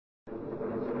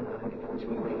alive.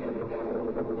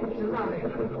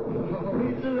 Oh,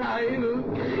 it's alive.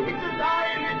 It's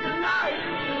alive. It's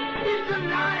alive. It's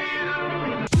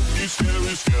alive. Spooky,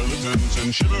 scary skeletons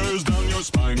and shivers down your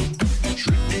spine.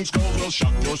 Shrieking skulls will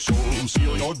shock your soul,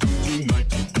 seal your doom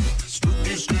tonight.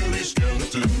 Spooky, scary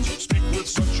skeletons speak with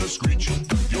such a screech.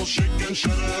 You'll shake and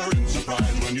shudder in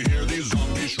surprise when you hear these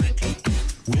zombies shriek.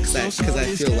 Because I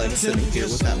feel like sitting here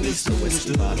with at least a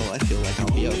whiskey bottle, I feel like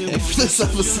I'll be okay for this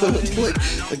episode. Like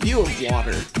view of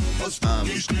water. That's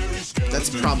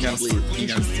probably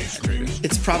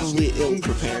it's probably ill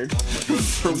prepared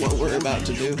for what we're about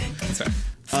to do.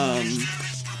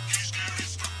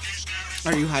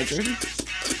 Are you hydrated?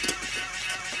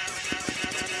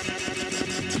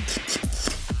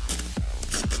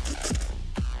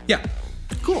 Yeah.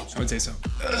 Cool. I would say so.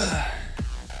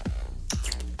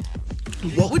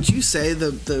 What would you say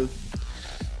the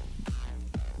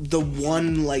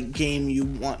one like game you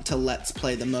want to let's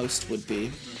play the most would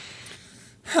be?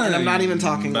 And I'm not even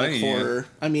talking like horror.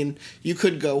 I mean, you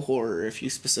could go horror if you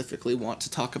specifically want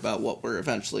to talk about what we're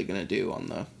eventually going to do on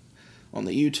the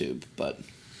YouTube, but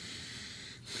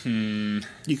you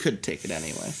could take it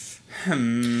anyway.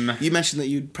 You mentioned that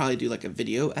you'd probably do like a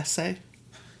video essay.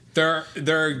 There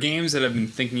are games that I've been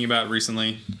thinking about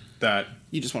recently that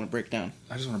you just want to break down.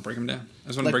 I just want to break them down. I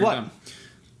just want to break them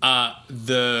down.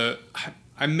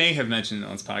 I may have mentioned it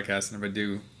on this podcast, and if I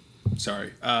do,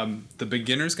 sorry. The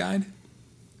Beginner's Guide.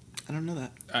 I don't know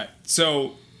that. All right,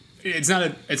 so it's not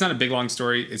a big long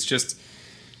story. It's just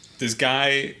this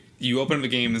guy. You open up the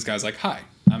game. This guy's like, "Hi,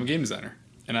 I'm a game designer,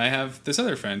 and I have this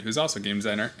other friend who's also a game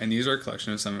designer, and these are a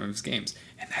collection of some of his games."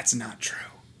 And that's not true.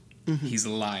 Mm-hmm. He's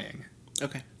lying.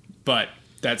 Okay. But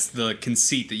that's the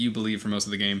conceit that you believe for most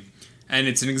of the game. And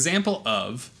it's an example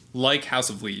of, like House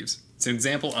of Leaves, it's an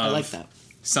example of I like that.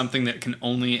 Something that can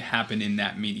only happen in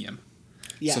that medium.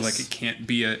 Yes. So like it can't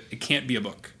be a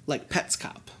book. Like Pets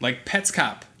Cop. Like Pets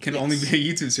Cop can only be a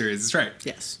YouTube series. That's right.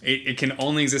 Yes. It can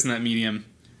only exist in that medium.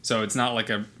 So it's not like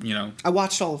a, I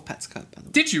watched all of Pets Cop, by the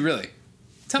way. Did you really?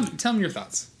 Tell me your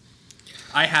thoughts.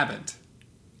 I haven't.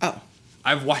 Oh.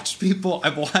 I've watched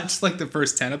like the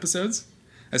first 10 episodes.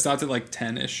 I stopped at like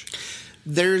 10-ish.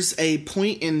 There's a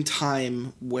point in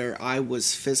time where I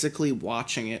was physically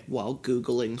watching it while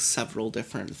Googling several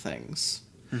different things.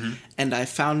 Mm-hmm. And I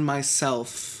found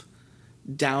myself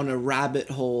down a rabbit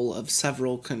hole of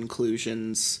several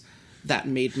conclusions that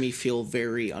made me feel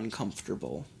very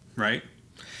uncomfortable. Right.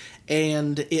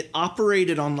 And it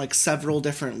operated on like several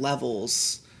different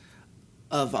levels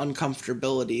of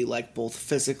uncomfortability, like both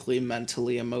physically,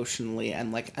 mentally, emotionally,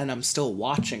 and I'm still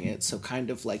watching it, so kind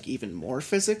of like even more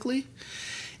physically.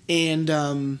 And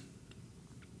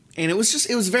it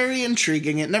was very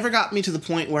intriguing. It never got me to the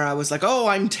point where I was like, oh,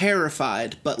 I'm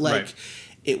terrified, but like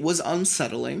It was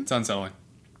unsettling. It's unsettling.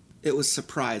 It was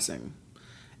surprising.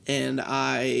 And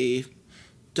I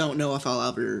don't know if I'll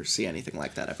ever see anything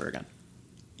like that ever again.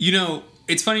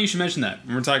 It's funny you should mention that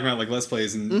when we're talking about like Let's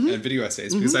Plays and video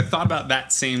essays, because I thought about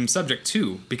that same subject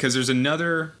too, because there's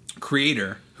another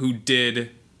creator who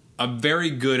did a very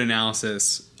good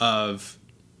analysis of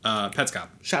Pets Cop.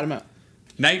 Shout him out.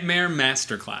 Nightmare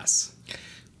Masterclass.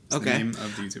 Okay. The name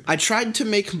of the YouTuber. I tried to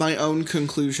make my own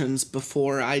conclusions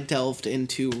before I delved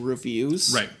into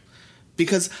reviews. Right.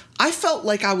 Because I felt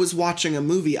like I was watching a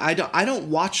movie. I don't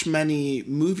watch many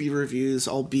movie reviews,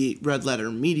 albeit Red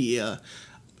Letter Media.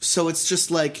 So it's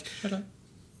just like,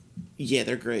 yeah,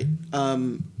 they're great.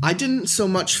 I didn't so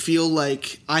much feel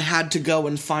like I had to go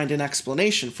and find an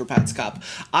explanation for Pets Cop.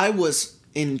 I was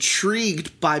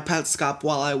intrigued by Pets Cop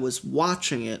while I was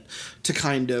watching it to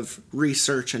kind of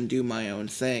research and do my own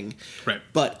thing. Right.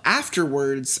 But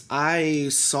afterwards, I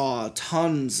saw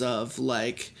tons of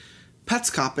like Pets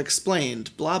Cop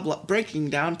explained, blah blah, breaking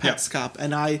down Pets Cop,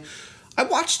 and I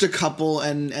watched a couple,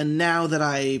 and now that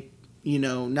I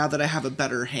have a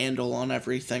better handle on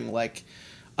everything, like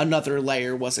another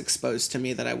layer was exposed to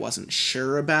me that I wasn't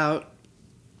sure about.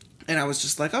 And I was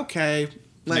just like, okay.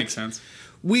 Like, makes sense.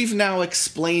 We've now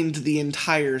explained the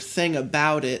entire thing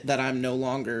about it that I no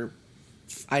longer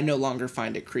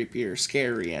find it creepy or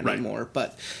scary anymore. Right.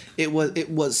 But it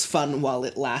was fun while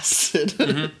it lasted.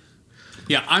 Mm-hmm.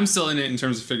 Yeah, I'm still in it in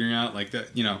terms of figuring out like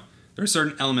that, there are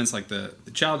certain elements like the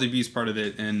child abuse part of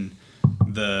it and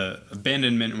the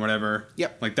abandonment and whatever.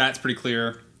 Yep. Like that's pretty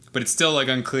clear, but it's still like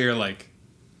unclear like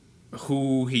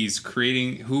who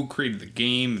created the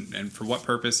game and for what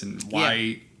purpose and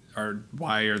why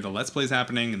are the Let's Plays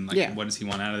happening and like what does he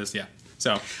want out of this? Yeah.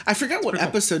 So I forgot what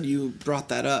episode you brought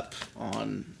that up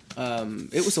on.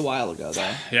 It was a while ago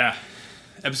though. Yeah.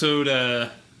 Episode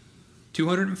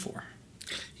 204.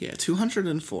 Yeah,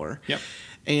 204. Yep.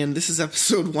 And this is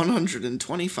episode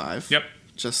 125. Yep.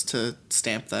 Just to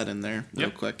stamp that in there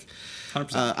real quick.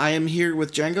 100%. I am here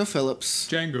with Django Phillips.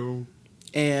 Django.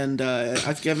 And I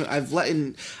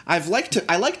like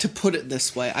to put it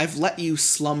this way. I've let you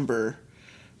slumber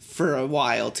for a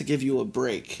while to give you a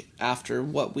break after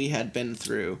what we had been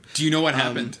through. Do you know what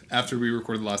happened after we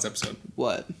recorded the last episode?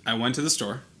 What? I went to the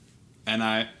store and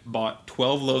I bought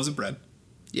 12 loaves of bread.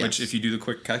 Yes. Which, if you do the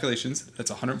quick calculations, that's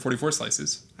 144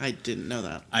 slices. I didn't know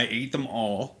that. I ate them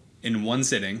all in one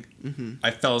sitting. Mm-hmm.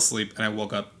 I fell asleep and I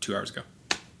woke up 2 hours ago.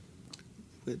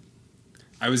 Good.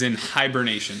 I was in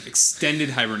hibernation, extended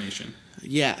hibernation.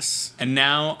 Yes. And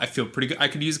now I feel pretty good. I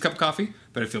could use a cup of coffee,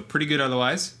 but I feel pretty good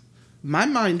otherwise. My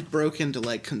mind broke into,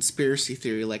 like, conspiracy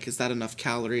theory. Like, is that enough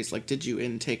calories? Like, did you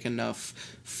intake enough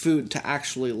food to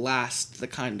actually last the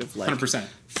kind of, like... 100%.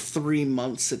 3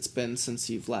 months it's been since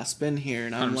you've last been here.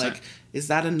 And I'm 100%. like, is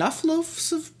that enough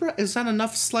loaves of bread? Is that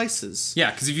enough slices? Yeah,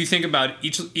 because if you think about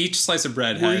each slice of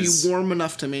bread Were has... you warm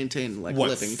enough to maintain, like,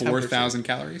 living temperature? 4,000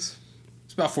 calories?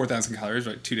 It's about 4,000 calories,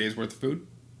 right? 2 days worth of food.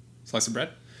 Slice of bread.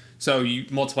 So you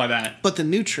multiply that... But the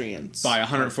nutrients... By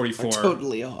 144. Are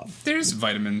totally off. There's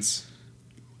vitamins...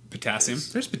 Potassium.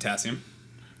 There's potassium.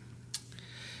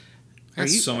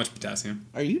 There's so much potassium.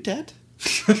 Are you dead?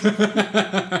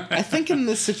 I think in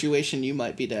this situation you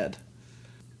might be dead.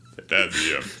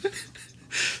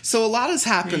 So a lot has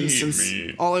happened since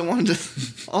all I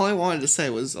wanted to say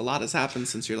was a lot has happened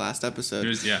since your last episode.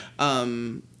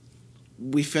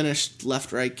 We finished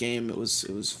Left Right Game. It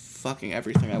was fucking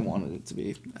everything I wanted it to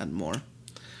be and more.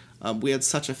 We had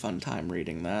such a fun time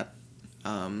reading that.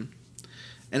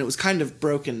 And it was kind of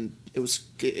broken.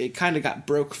 It kind of got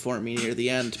broke for me near the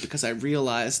end because I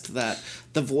realized that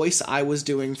the voice I was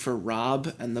doing for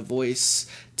Rob and the voice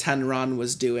Tenron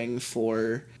was doing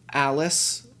for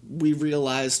Alice, we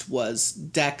realized was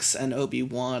Dex and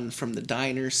Obi-Wan from the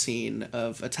diner scene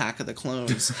of Attack of the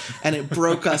Clones. And it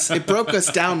broke us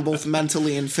down both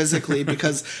mentally and physically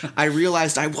because I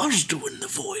realized I was doing the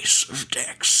voice of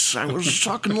Dex. I was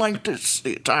talking like this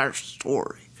the entire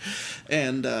story.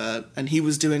 And he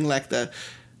was doing like the,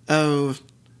 oh,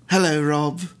 hello,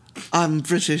 Rob, I'm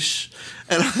British.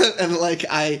 And like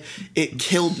it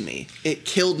killed me. It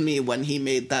killed me when he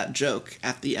made that joke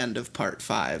at the end of part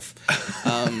 5.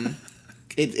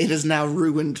 It has now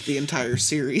ruined the entire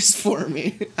series for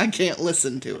me. I can't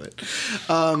listen to it.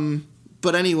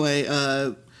 But anyway,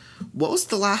 what was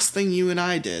the last thing you and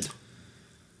I did?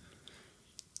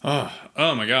 Oh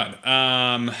my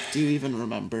God. Do you even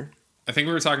remember? I think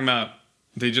we were talking about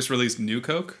they just released New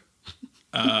Coke,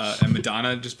 and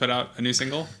Madonna just put out a new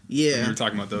single. Yeah, and we were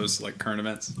talking about those like current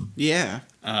events. Yeah.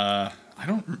 I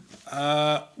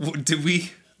don't. Did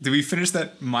we finish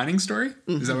that mining story?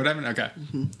 Mm-hmm. Is that what happened? Okay.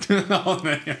 Mm-hmm. Oh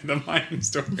man, the mining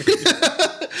story.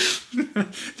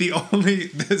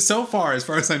 So far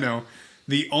as I know,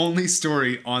 the only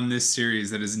story on this series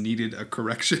that has needed a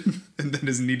correction and that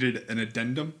has needed an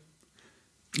addendum.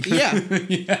 Yeah.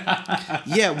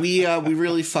 Yeah, we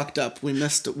really fucked up. We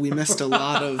missed a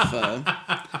lot of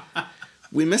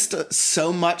we missed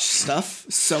so much stuff,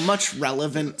 so much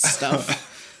relevant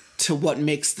stuff to what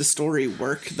makes the story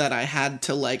work that I had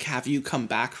to like have you come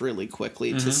back really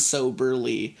quickly to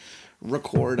soberly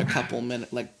record a couple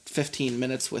minutes, like 15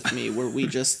 minutes with me where we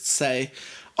just say,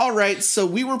 "All right, so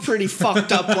we were pretty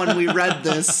fucked up when we read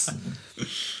this."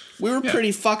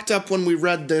 Pretty fucked up when we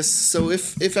read this, so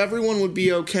if everyone would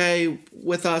be okay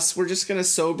with us, we're just gonna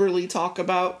soberly talk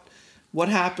about what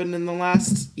happened in the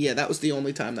last... Yeah, that was the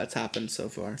only time that's happened so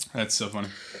far. That's so funny.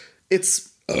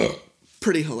 It's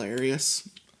pretty hilarious.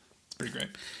 It's pretty great.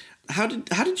 How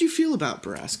did you feel about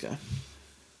Borrasca?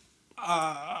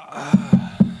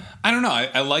 I don't know.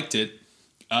 I liked it.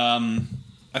 I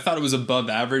thought it was above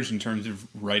average in terms of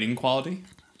writing quality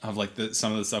of like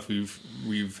some of the stuff we've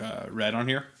read on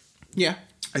here. Yeah.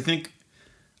 I think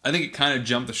it kind of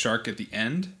jumped the shark at the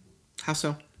end. How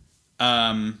so?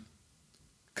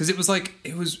 Because it was like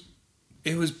it was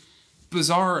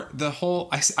bizarre. The whole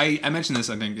I mentioned this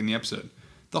I think in the episode.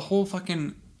 The whole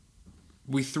fucking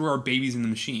we threw our babies in the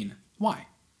machine. Why?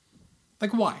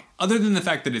 Like why? Other than the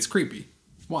fact that it's creepy.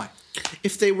 Why?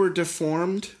 If they were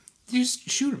deformed, you just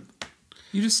shoot them.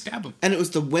 You just stab them. And it was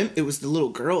the little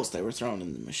girls they were throwing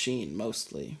in the machine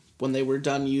mostly. When they were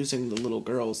done using the little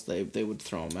girls, they would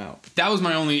throw them out. That was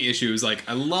my only issue. Is like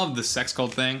I love the sex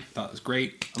cult thing. Thought it was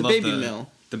great. The baby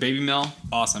mill. The baby mill,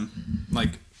 awesome.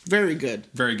 Like very good.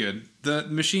 Very good. The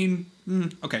machine,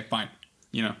 okay, fine.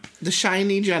 You know. The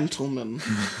shiny gentleman.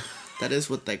 That is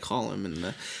what they call him in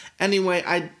the. Anyway,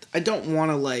 I don't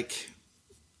want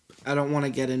to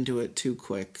get into it too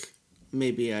quick.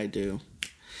 Maybe I do.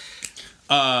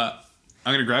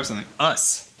 I'm gonna grab something.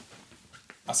 Us.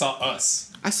 I saw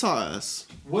Us. I saw Us.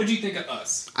 What did you think of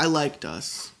Us? I liked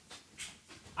Us.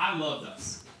 I loved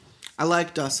Us. I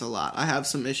liked Us a lot. I have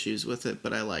some issues with it,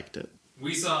 but I liked it.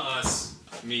 We saw Us,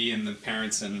 me and the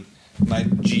parents and my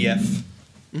GF,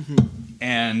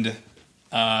 and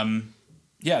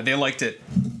yeah, they liked it.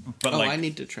 But I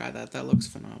need to try that. That looks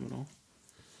phenomenal.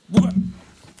 What?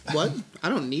 What? I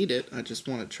don't need it. I just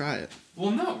want to try it.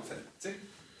 Well, no. Take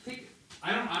it.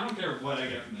 I don't care what I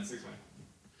get from that 6-pack.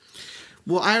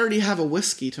 Well, I already have a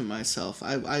whiskey to myself.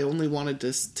 I only wanted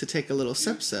to take a little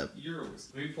sip. Let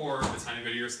me pour a tiny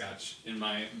bit of your scotch in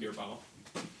my beer bottle,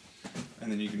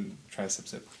 and then you can try a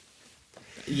sip.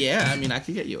 Yeah, I mean, I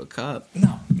could get you a cup.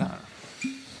 No.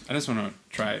 I just want to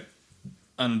try it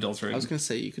unadulterated. I was going to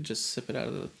say, you could just sip it out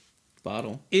of the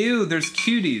bottle. Ew, there's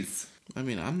cuties. I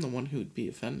mean, I'm the one who would be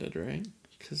offended, right?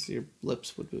 Because your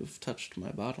lips would have touched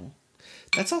my bottle.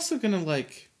 That's also going to,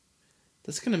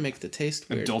 that's going to make the taste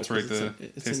weird. Adulterate the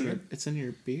taste of it? It's in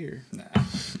your beer. Nah.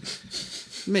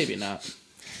 Maybe not.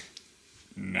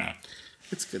 Nah.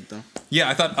 It's good, though. Yeah,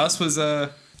 I thought Us was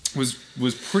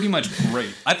pretty much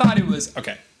great. I thought it was,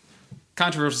 okay,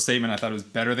 controversial statement, I thought it was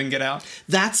better than Get Out.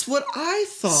 That's what I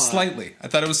thought. Slightly. I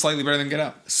thought it was slightly better than Get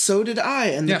Out. So did I,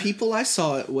 and Yeah. the people I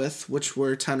saw it with, which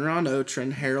were Tenron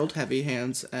Otrin, Harold Heavy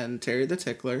Hands, and Terry the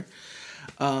Tickler,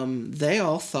 they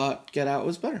all thought Get Out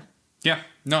was better. Yeah.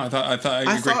 No, I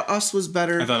thought Us was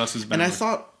better. I thought Us was better.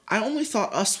 And I only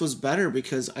thought Us was better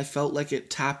because I felt like it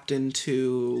tapped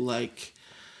into,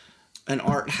 an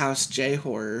art house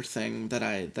J-horror thing that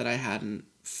I hadn't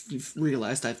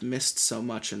realized I've missed so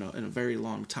much in a very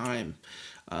long time.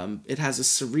 It has a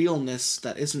surrealness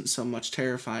that isn't so much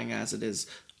terrifying as it is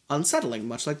unsettling,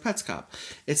 much like Pets Cop.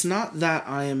 It's not that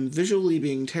I am visually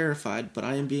being terrified, but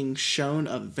I am being shown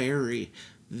a very,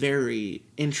 very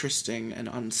interesting and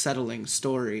unsettling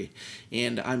story,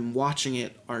 and I'm watching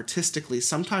it artistically,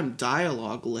 sometimes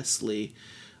dialoguelessly,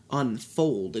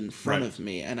 unfold in front of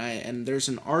me, and there's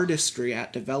an artistry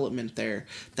at development there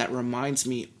that reminds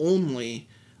me only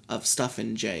of stuff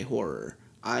in J-horror.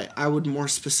 I would more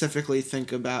specifically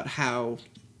think about how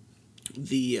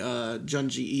the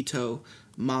Junji Ito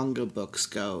manga books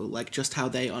go, just how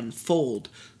they unfold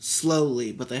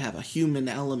slowly, but they have a human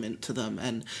element to them,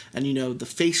 and the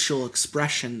facial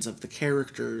expressions of the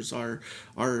characters are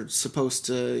supposed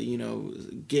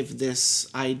to give this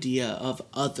idea of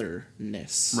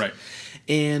otherness, right?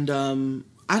 And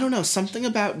I don't know, something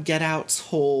about Get Out's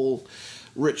whole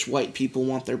rich white people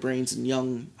want their brains in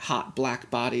young hot black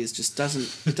bodies just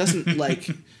doesn't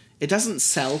it doesn't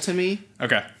sell to me.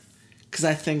 Okay. Because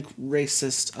I think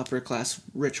racist, upper-class,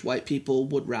 rich white people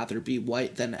would rather be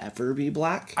white than ever be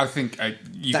black. I think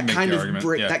you can make the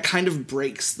argument. That kind of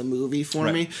breaks the movie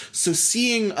for me. So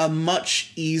seeing a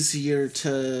much easier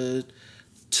to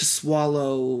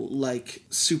swallow,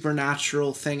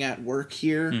 supernatural thing at work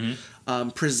here,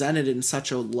 presented in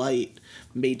such a light,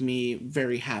 made me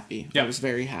very happy. Yeah. I was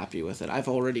very happy with it. I've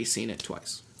already seen it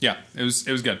twice. Yeah, it was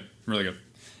good. Really good.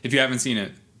 If you haven't seen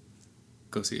it,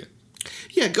 go see it.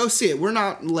 Yeah, go see it. We're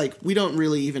not, we don't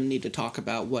really even need to talk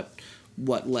about what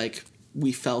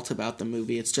we felt about the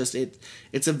movie. It's just,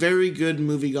 it's a very good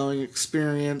movie-going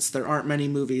experience. There aren't many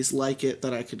movies like it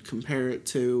that I could compare it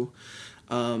to.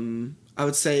 I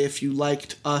would say if you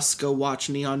liked Us, go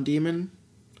watch Neon Demon.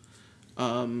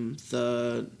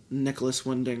 The Nicholas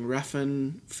Winding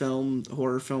Refn film,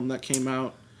 horror film that came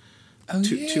out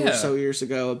two or so years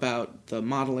ago about the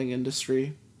modeling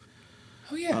industry.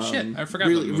 Oh yeah, shit! I forgot.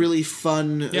 Really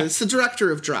fun. Yeah. It's the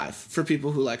director of Drive, for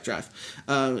people who like Drive.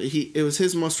 It was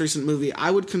his most recent movie.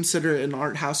 I would consider it an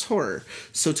art house horror.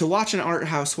 So to watch an art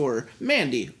house horror,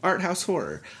 Mandy, art house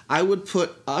horror, I would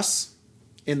put Us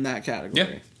in that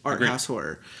category. Yeah, art house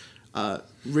horror.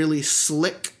 Really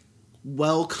slick,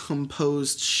 well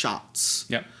composed shots.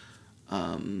 Yeah.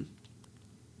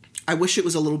 I wish it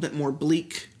was a little bit more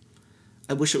bleak.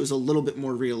 I wish it was a little bit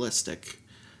more realistic.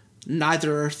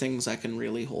 Neither are things I can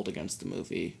really hold against the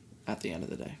movie at the end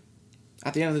of the day.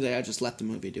 At the end of the day, I just let the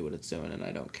movie do what it's doing, and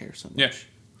I don't care so much. Yeah.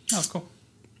 Oh, it's cool.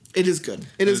 It is good.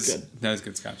 It is good. That is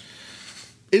good scotch.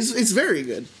 It's very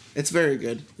good. It's very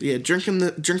good. Yeah,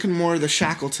 drinking more of the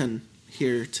Shackleton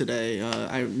here today.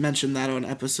 I mentioned that on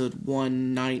episode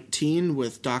 119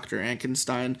 with Dr.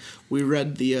 Ankenstein. We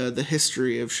read the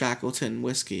history of Shackleton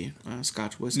whiskey,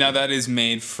 Scotch whiskey. Now that is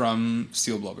made from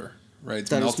seal blubber, right? It's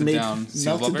that melted down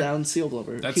seal blubber. Melted down seal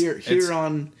blubber.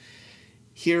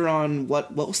 here on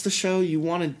what was the show you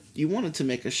wanted to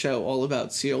make a show all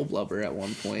about seal blubber at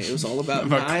one point. It was all about,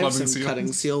 knives and seals.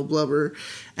 Cutting seal blubber,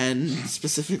 and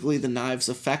specifically the knives'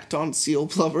 effect on seal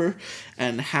blubber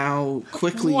and how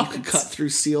quickly you could cut through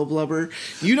seal blubber.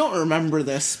 You don't remember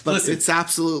this, but listen, it's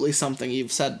absolutely something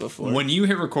you've said before. When you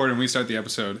hit record and we start the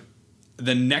episode,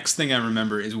 the next thing I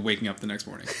remember is waking up the next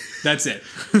morning. That's it.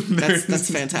 That's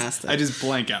fantastic. I just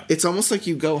blank out. It's almost like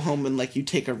you go home and like you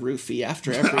take a roofie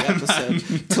after every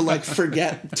episode to like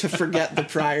forget the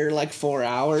prior like 4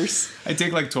 hours. I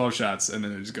take like 12 shots and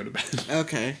then I just go to bed.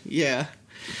 Okay, yeah.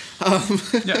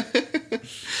 Yeah.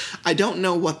 I don't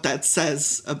know what that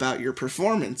says about your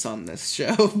performance on this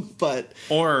show, but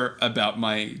or about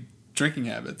my drinking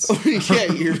habits. Yeah,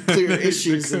 your clear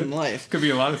issues in life. Could be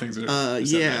a lot of things.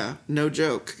 Yeah, no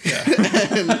joke.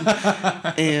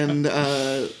 Yeah. and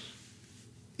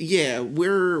yeah,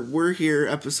 we're here,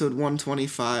 episode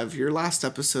 125. Your last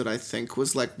episode, I think,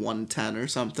 was like 110 or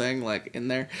something, like in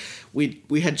there.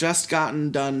 We had just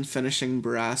gotten done finishing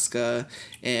Borrasca,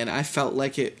 and I felt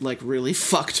like it like really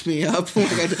fucked me up.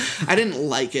 Like I didn't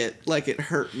like it. Like it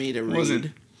hurt me to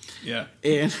read. Yeah.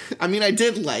 And I mean, I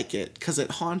did like it because it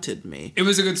haunted me. It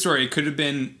was a good story. It could have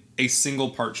been a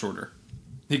single part shorter.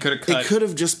 He could have cut. It could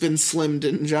have just been slimmed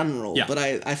in general. Yeah. But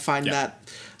I find that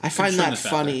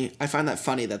funny. I find that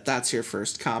funny that that's your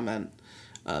first comment.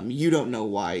 You don't know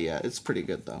why yet. It's pretty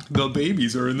good though. The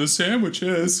babies are in the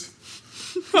sandwiches.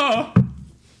 Oh.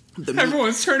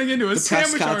 Everyone's turning into a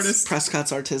sandwich artist.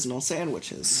 Prescott's artisanal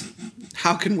sandwiches.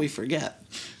 How can we forget?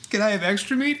 Can I have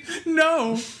extra meat?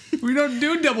 No, we don't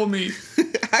do double meat.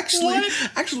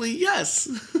 Actually, yes.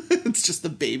 It's just the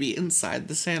baby inside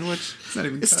the sandwich. It's not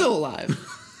even. It's still alive.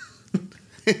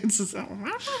 It's just,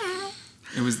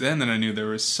 it was then that I knew there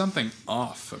was something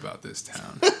off about this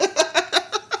town.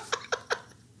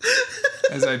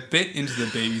 As I bit into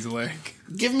the baby's leg.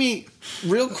 Give me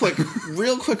real quick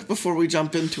before we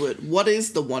jump into it. What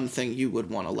is the one thing you would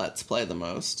want to let's play the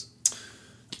most?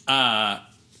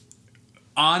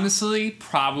 Honestly,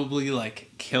 probably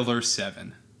like Killer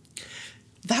 7.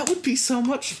 That would be so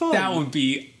much fun. That would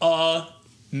be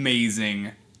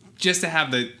amazing. Just to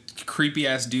have the creepy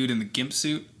ass dude in the gimp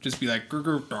suit just be like,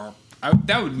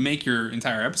 that would make your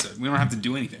entire episode. We don't have to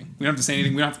do anything. We don't have to say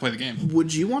anything. We don't have to play the game.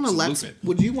 Would you want to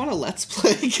let's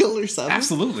play Killer 7?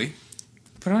 Absolutely.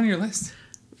 Put it on your list.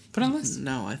 Put it on the list.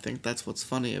 No, I think that's what's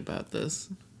funny about this.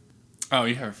 Oh,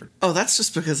 you have it. Oh, that's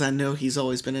just because I know he's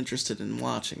always been interested in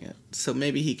watching it. So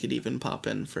maybe he could even pop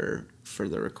in for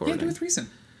the recording. Yeah, do a threesome.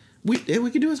 We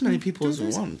could do as many people as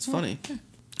we want. It's funny. Yeah.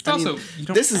 Also, you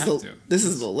don't have to. This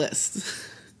is the list.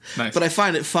 Nice. But I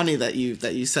find it funny that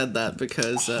you said that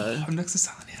because I'm next to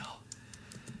Silent Hill.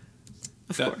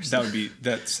 Of course. That would be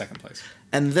that's second place.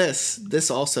 And this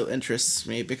also interests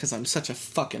me because I'm such a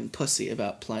fucking pussy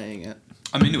about playing it.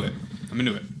 I'm into it.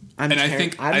 I'm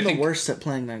the worst at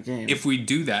playing that game. If we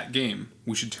do that game,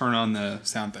 we should turn on the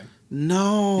sound thing.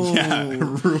 No. Yeah,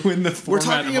 ruin the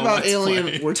format of a Let's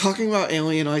Play. We're talking about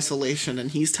Alien Isolation, and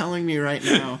he's telling me right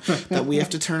now that we have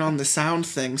to turn on the sound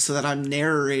thing so that I'm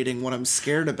narrating what I'm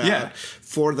scared about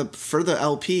for the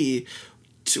LP,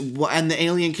 and the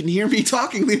alien can hear me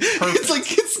talking. It's like,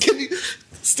 can you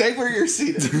stay where you're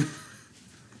seated?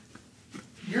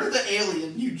 You're the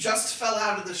alien. You just fell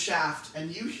out of the shaft,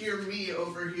 and you hear me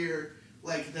over here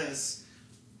like this.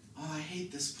 Oh, I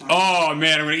hate this part. Oh,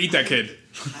 man, I'm going to eat that kid.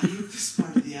 I hate this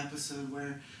part of the episode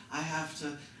where I have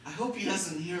to... I hope he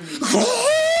doesn't hear me.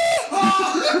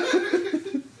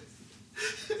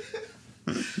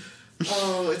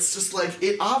 Oh, it's just like...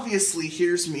 It obviously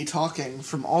hears me talking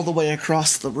from all the way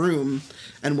across the room.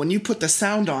 And when you put the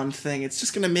sound on thing, it's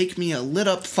just going to make me a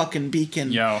lit-up fucking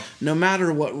beacon. Yo. No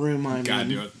matter what room I'm Gotta in.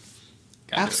 do it.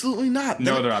 Absolutely not.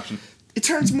 No other option. It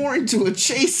turns more into a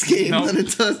chase game than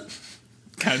it does...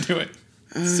 Gotta do it.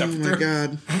 Oh my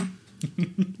god.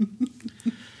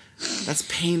 That's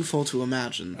painful to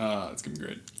imagine. It's gonna be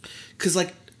great. Because,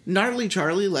 like, Gnarly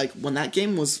Charlie, like, when that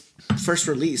game was first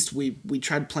released, we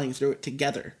tried playing through it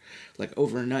together, like,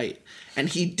 overnight. And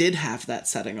he did have that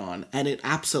setting on, and it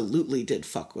absolutely did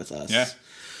fuck with us. Yeah.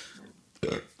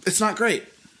 It's not great.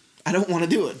 I don't want to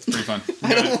do it. It's pretty fun.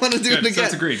 I don't want to do it again. So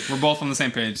it's agreed. We're both on the same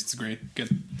page. It's agreed.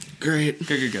 Good. Great.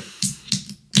 Good.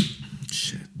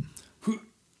 Shit.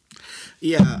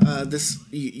 Yeah,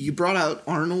 you brought out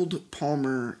Arnold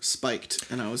Palmer Spiked,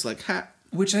 and I was like, ha.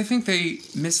 Which I think they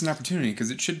missed an opportunity,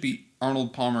 because it should be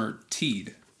Arnold Palmer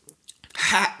Teed.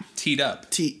 Ha. Teed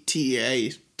up.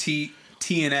 T-A.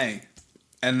 T-N-A.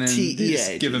 And then TEA,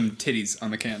 just give him titties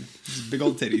on the can. Just big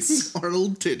old titties.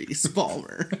 Arnold Titties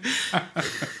Palmer.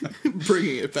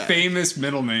 Bringing it back. Famous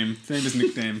middle name. Famous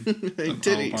nickname. Hey, of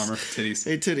titties. Arnold Palmer. Titties.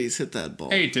 Hey, Titties, hit that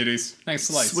ball. Hey, titties. Nice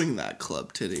slice. Swing that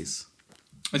club, Titties.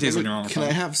 It tastes like Arnold Can I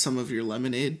Palmer. have some of your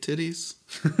lemonade, Titties?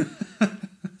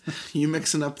 You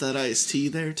mixing up that iced tea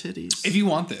there, Titties? If you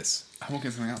want this, I won't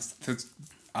get something else.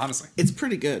 Honestly. It's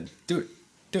pretty good. Do it.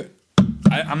 Do it.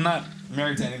 I'm not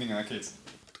married to anything in that case.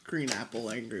 Green Apple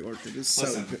Angry Orchard is so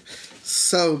Listen. good.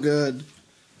 So good.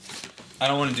 I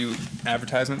don't want to do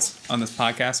advertisements on this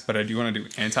podcast, but I do want to do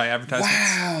anti-advertisements.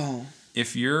 Wow.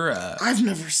 If you're... I've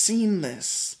never seen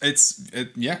this.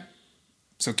 Yeah.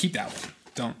 So keep that one.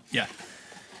 Don't... Yeah.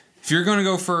 If you're going to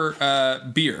go for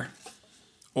beer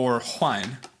or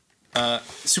wine,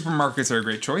 supermarkets are a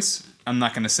great choice. I'm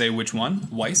not going to say which one,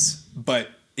 Weiss. But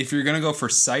if you're going to go for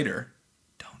cider,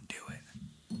 don't do it.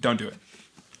 Don't do it.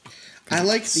 I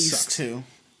like these sucks. two.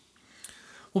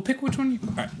 Well, pick which one you...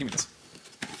 All right, give me this.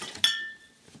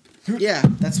 Yeah,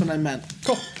 that's what I meant.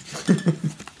 Cool.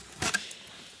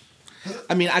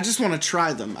 I mean, I just want to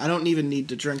try them. I don't even need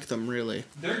to drink them, really.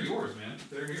 They're yours, man.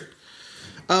 They're here.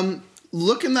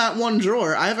 Look in that one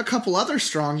drawer. I have a couple other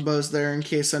Strongbows there in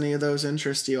case any of those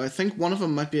interest you. I think one of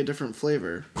them might be a different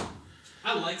flavor.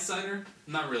 I like cider.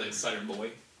 I'm not really a cider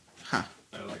boy. Huh.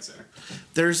 I like cider.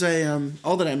 There's a,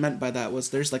 all that I meant by that was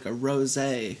there's like a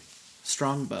rosé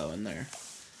Strongbow in there.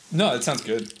 No, that sounds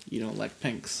good. You don't like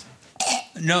pinks.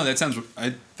 No, that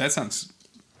sounds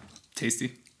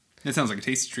tasty. That sounds like a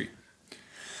tasty treat.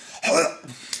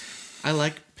 I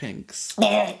like pinks.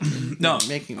 No.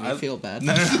 Making me feel bad.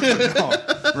 No.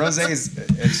 Rosé is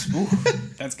ooh,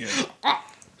 that's good.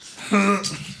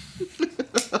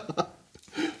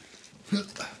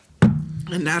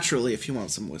 And naturally, if you want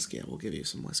some whiskey, I will give you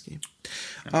some whiskey.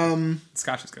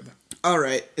 Scotch is good though. All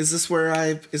right. Is this where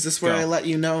I Go. let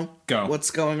you know Go.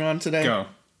 what's going on today? Go.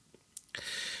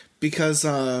 Because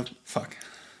Fuck.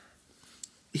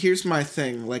 here's my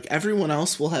thing. Like, everyone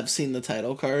else will have seen the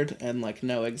title card and like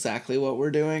know exactly what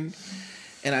we're doing.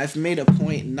 And I've made a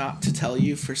point not to tell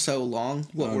you for so long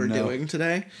what we're doing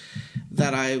today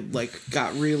that I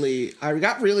got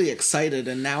really excited,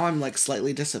 and now I'm like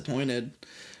slightly disappointed.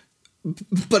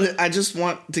 But I just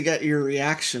want to get your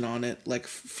reaction on it, like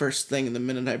first thing the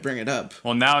minute I bring it up.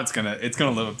 Well, now it's gonna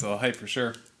live up to the hype for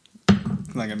sure.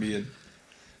 It's not gonna be a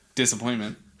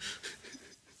disappointment.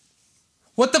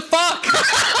 What the fuck?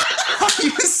 Are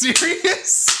you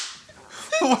serious?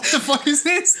 What the fuck is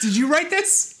this? Did you write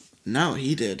this? No,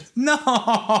 he did. No.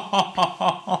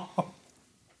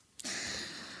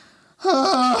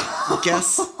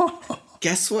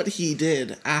 Guess what he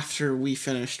did after we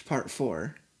finished part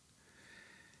 4?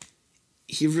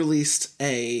 He released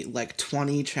a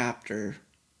 20 chapter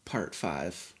part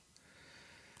 5.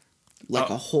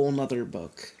 A whole nother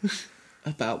book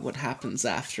about what happens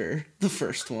after the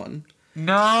first one.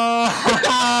 No.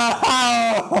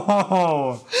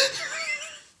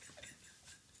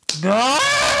 No.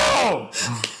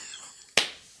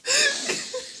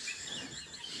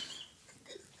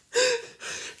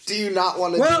 Do you not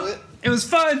want to do it? It was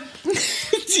fun.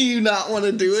 Do you not want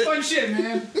to do it? Fun shit,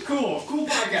 man. Cool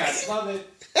podcast. Love it.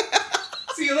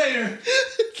 See you later.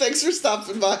 Thanks for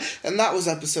stopping by. And that was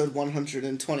episode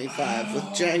 125 with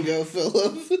Django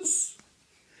Phillips.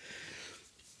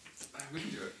 We can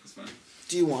do it. It's fun.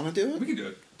 Do you want to do We it? can do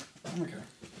it. Okay.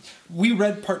 We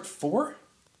read part 4?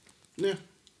 Yeah.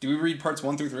 Did we read parts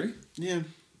 1 through 3? Yeah.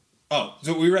 Oh,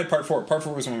 so we read part 4. Part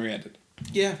 4 was when we ended.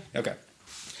 Yeah. Okay.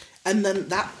 And then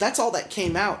that's all that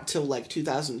came out till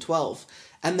 2012.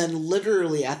 And then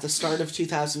literally at the start of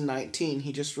 2019,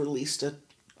 he just released a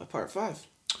part 5.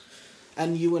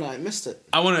 And you and I missed it.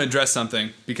 I want to address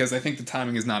something because I think the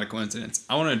timing is not a coincidence.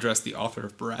 I want to address the author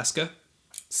of Borrasca.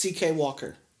 C.K.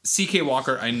 Walker. C.K.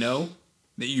 Walker, I know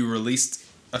that you released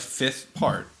a 5th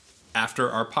part after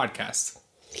our podcast.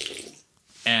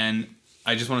 And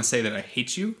I just want to say that I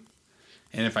hate you.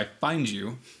 And if I find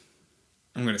you,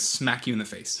 I'm going to smack you in the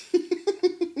face.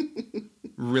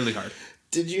 Really hard.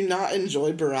 Did you not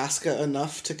enjoy Borrasca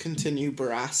enough to continue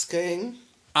Borrascaing?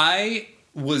 I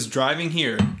was driving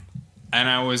here and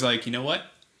I was like, you know what?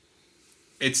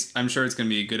 I'm sure it's going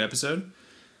to be a good episode.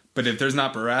 But if there's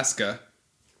not Borrasca,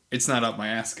 it's not up my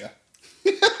aska.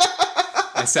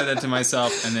 I said that to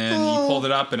myself, and then you pulled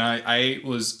it up, and I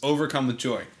was overcome with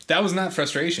joy. That was not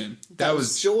frustration. That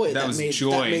was joy. That was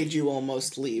joy. That made you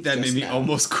almost leave. That made me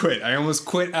almost quit. I almost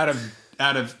quit out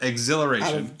of exhilaration,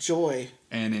 out of joy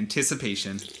and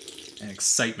anticipation and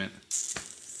excitement.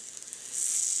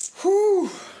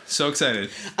 Whew. So excited.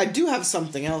 I do have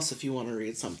something else if you want to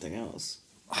read something else.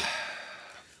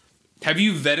 Have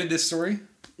you vetted this story?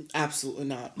 Absolutely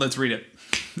not. Let's read it.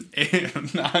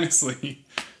 And honestly,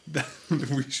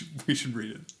 we should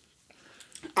read it.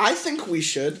 I think we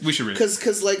should. We should read it.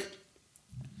 Because, like,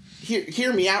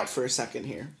 hear me out for a second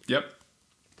here. Yep.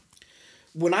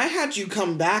 When I had you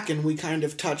come back and we kind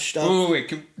of touched up... Oh, wait.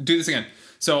 Do this again.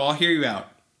 So I'll hear you out.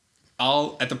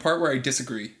 At the part where I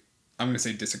disagree, I'm going to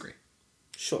say disagree.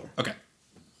 Sure. Okay.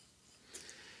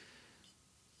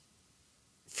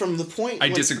 From the point... I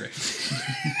disagree.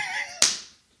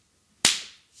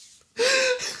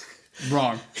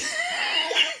 Wrong.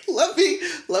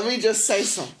 Let me just say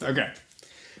something. Okay.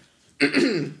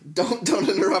 Don't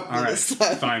interrupt me All right. this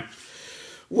time. Fine.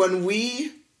 When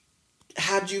we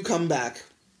had you come back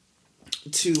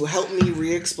to help me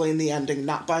re-explain the ending,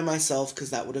 not by myself,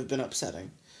 because that would have been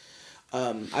upsetting.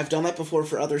 I've done that before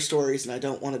for other stories, and I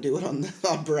don't want to do it on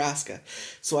Borrasca.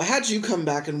 So I had you come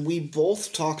back, and we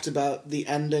both talked about the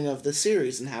ending of the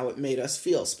series and how it made us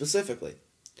feel, specifically.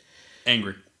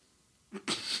 Angry.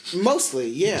 Mostly,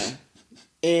 yeah.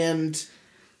 And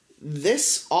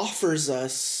this offers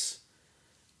us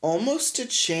almost a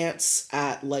chance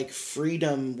at, like,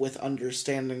 freedom with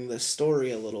understanding this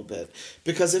story a little bit.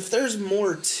 Because if there's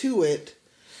more to it,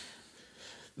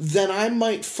 then I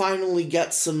might finally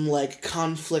get some, like,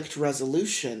 conflict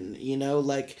resolution, you know?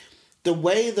 Like, the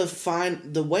way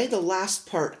the last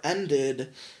part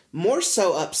ended more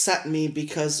so upset me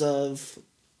because of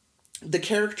the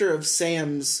character of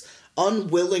Sam's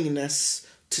unwillingness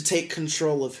to take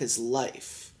control of his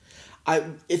life.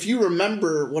 If you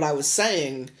remember what I was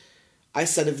saying, I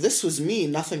said if this was me,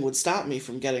 nothing would stop me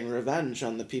from getting revenge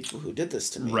on the people who did this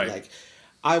to me. Right. Like,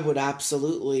 I would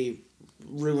absolutely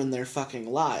ruin their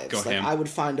fucking lives. Go ham. I would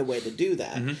find a way to do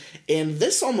that. Mm-hmm. And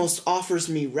this almost offers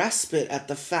me respite at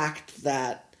the fact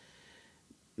that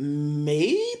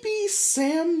maybe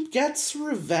Sam gets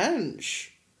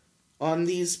revenge on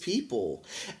these people.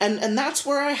 And that's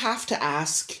where I have to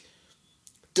ask,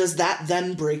 does that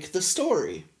then break the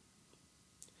story?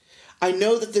 I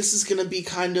know that this is going to be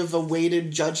kind of a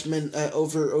weighted judgment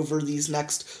over these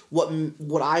next,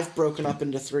 what I've broken up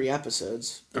into 3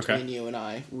 episodes between you and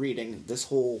I, reading this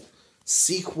whole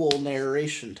sequel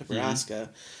narration to Borrasca.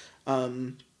 Mm-hmm.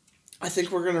 I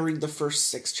think we're going to read the first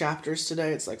 6 chapters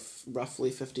today. It's like roughly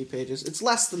 50 pages. It's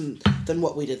less than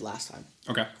what we did last time.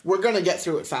 Okay. We're going to get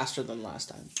through it faster than last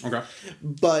time. Okay.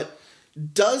 But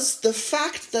does the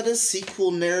fact that a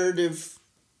sequel narrative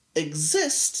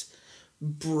exist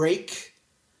break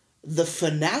the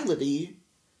finality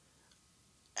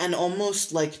and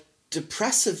almost like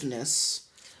depressiveness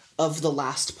of the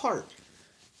last part?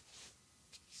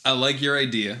 I like your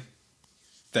idea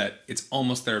that it's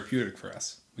almost therapeutic for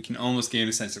us. We can almost gain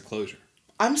a sense of closure.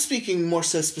 I'm speaking more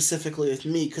so specifically with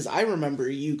me because I remember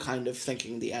you kind of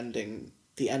thinking the ending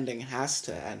has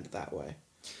to end that way.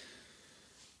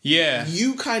 Yeah.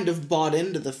 You kind of bought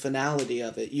into the finality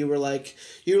of it. You were like,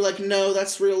 no,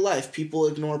 that's real life. People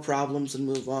ignore problems and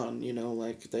move on, you know,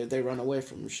 like they run away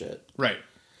from shit. Right.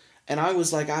 And I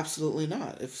was like, absolutely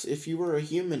not. If you were a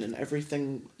human and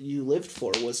everything you lived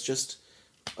for was just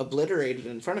obliterated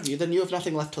in front of you, then you have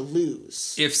nothing left to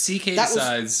lose. If CK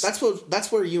decides...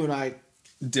 That's where you and I...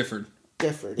 Differed.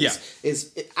 Yeah.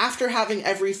 Is after having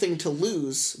everything to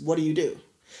lose, what do?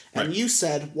 And you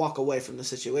said, walk away from the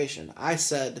situation. I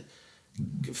said,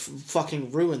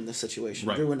 fucking ruin the situation.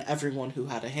 Right. Ruin everyone who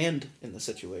had a hand in the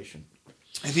situation.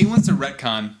 If he wants to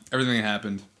retcon everything that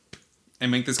happened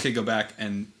and make this kid go back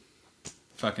and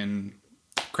fucking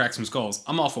crack some skulls,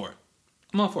 I'm all for it.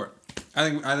 I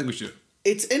think we should.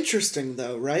 It's interesting,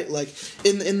 though, right? Like,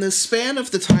 in the span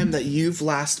of the time that you've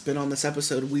last been on this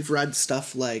episode, we've read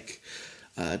stuff like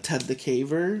Ted the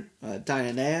Caver,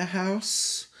 Dianea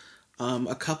House...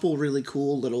 a couple really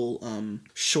cool little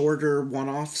shorter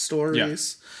one-off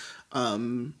stories. Yeah.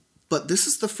 But this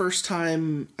is the first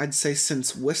time, I'd say,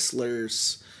 since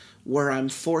Whistler's, where I'm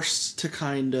forced to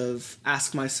kind of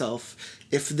ask myself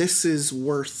if this is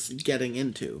worth getting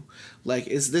into. Like,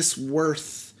 is this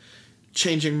worth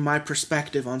changing my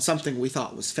perspective on something we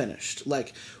thought was finished?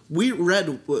 Like,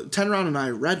 Tenron and I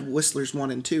read Whistler's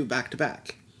 1 and 2 back to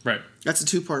back. Right. That's a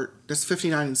 2-part, that's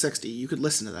 59 and 60. You could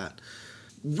listen to that.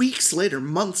 Weeks later,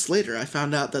 months later, I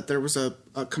found out that there was a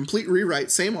complete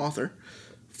rewrite, same author,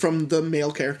 from the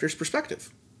male character's perspective.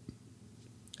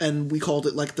 And we called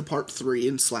it like the part 3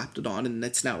 and slapped it on, and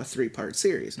it's now a 3-part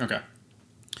series. Okay.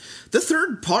 The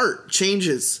 3rd part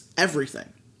changes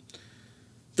everything.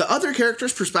 The other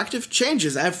character's perspective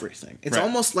changes everything. It's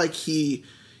almost like he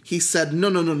said, no,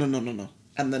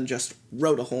 and then just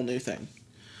wrote a whole new thing.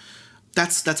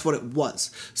 That's what it was.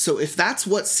 So if that's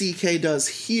what CK does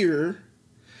here...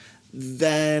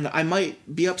 then I might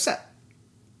be upset.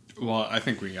 Well, I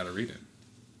think we gotta read it.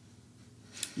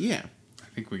 Yeah. I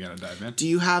think we gotta dive in. Do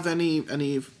you have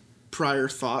any prior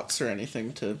thoughts or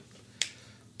anything to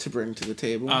bring to the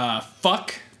table?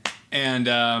 Fuck. And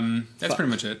that's pretty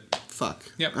much it. Fuck.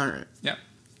 Yep. All right. Yep.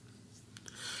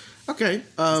 Okay.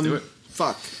 Let's do it.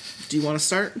 Fuck. Do you want to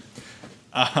start?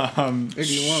 Or do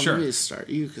you want sure. me to start?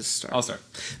 You can start. I'll start.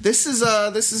 This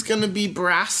is gonna be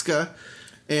Borrasca,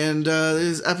 and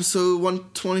this is episode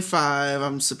 125.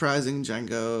 I'm surprising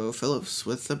Django Phillips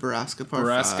with the Borrasca Part 5.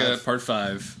 Borrasca Part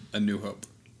 5, A New Hope.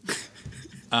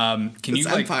 Can you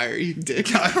like Empire, you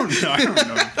dick. I don't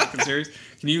know the fucking series.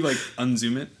 Can you like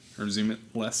unzoom it or zoom it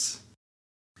less?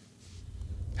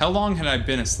 How long had I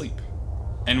been asleep?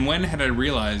 And when had I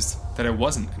realized that I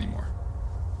wasn't anymore?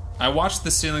 I watched the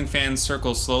ceiling fan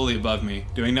circle slowly above me,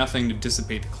 doing nothing to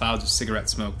dissipate the clouds of cigarette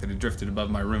smoke that had drifted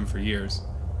above my room for years.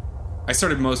 I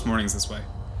started most mornings this way.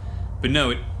 But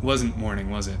no, it wasn't morning,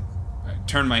 was it? I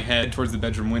turned my head towards the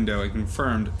bedroom window and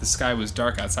confirmed the sky was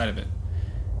dark outside of it.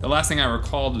 The last thing I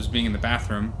recalled was being in the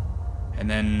bathroom, and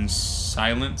then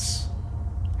silence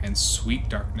and sweet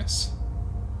darkness.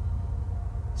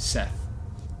 Seth.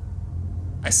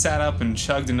 I sat up and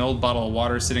chugged an old bottle of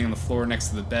water sitting on the floor next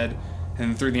to the bed, and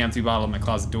then threw the empty bottle at my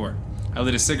closet door. I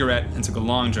lit a cigarette and took a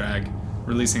long drag,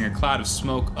 releasing a cloud of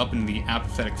smoke up into the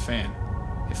apathetic fan.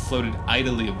 It floated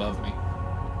idly above me.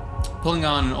 Pulling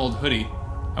on an old hoodie,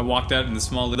 I walked out in the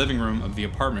small living room of the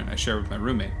apartment I shared with my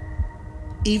roommate.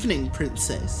 Evening,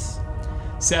 princess.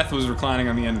 Seth was reclining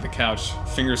on the end of the couch,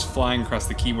 fingers flying across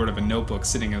the keyboard of a notebook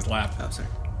sitting in his lap. Oh, sorry.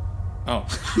 Oh.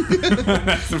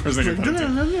 That's the first thing I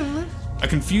thought too. A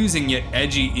confusing yet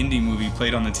edgy indie movie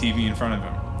played on the TV in front of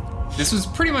him. This was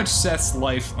pretty much Seth's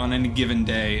life on any given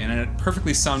day, and it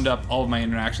perfectly summed up all of my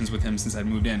interactions with him since I'd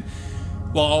moved in.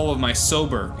 Well, all of my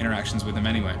sober interactions with him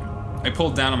anyway. I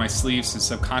pulled down on my sleeves to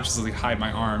subconsciously hide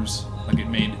my arms, like it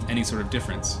made any sort of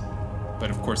difference. But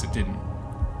of course it didn't.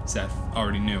 Seth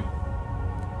already knew.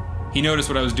 He noticed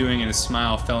what I was doing, and his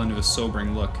smile fell into a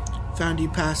sobering look. Found you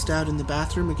passed out in the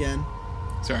bathroom again.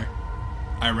 Sorry.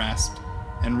 I rasped,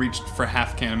 and reached for a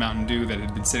half can of Mountain Dew that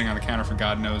had been sitting on the counter for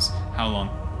God knows how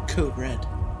long. Code red.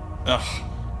 Ugh.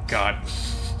 God.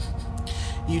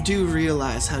 You do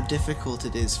realize how difficult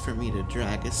it is for me to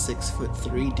drag a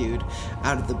 6'3" dude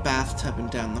out of the bathtub and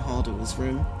down the hall to his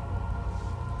room?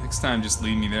 Next time, just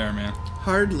leave me there, man.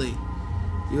 Hardly.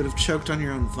 You would have choked on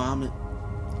your own vomit.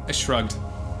 I shrugged.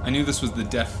 I knew this was the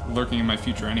death lurking in my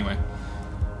future anyway.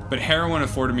 But heroin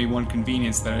afforded me one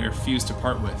convenience that I refused to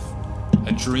part with.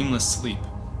 A dreamless sleep.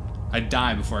 I'd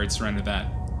die before I'd surrender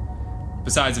that.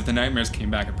 Besides, if the nightmares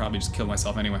came back, I'd probably just kill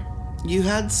myself anyway. You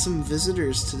had some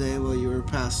visitors today while you were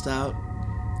passed out.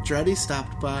 Dreddy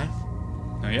stopped by.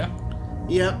 Oh yeah?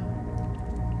 Yep.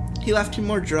 He left you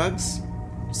more drugs.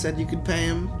 Said you could pay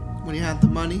him when you had the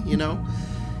money, you know.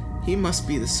 He must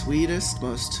be the sweetest,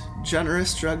 most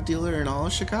generous drug dealer in all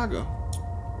of Chicago.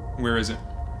 Where is it?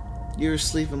 You were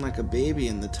sleeping like a baby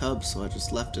in the tub, so I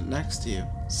just left it next to you.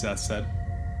 Seth said.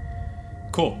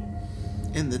 Cool.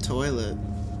 In the toilet.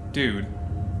 Dude.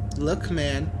 Look,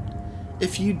 man.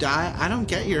 If you die, I don't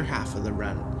get your half of the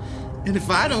rent. And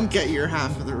if I don't get your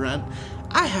half of the rent,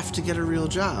 I have to get a real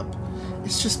job.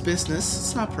 It's just business.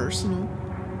 It's not personal.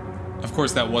 Of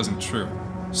course, that wasn't true.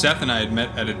 Seth and I had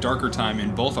met at a darker time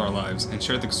in both our lives and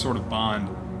shared the sort of bond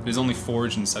that is only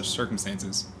forged in such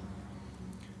circumstances.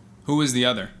 Who was the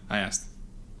other? I asked.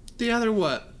 The other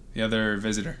what? The other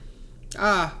visitor.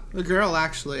 Ah, the girl,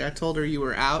 actually. I told her you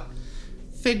were out.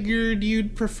 Figured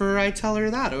you'd prefer I tell her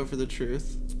that over the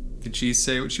truth. Did she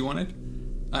say what she wanted?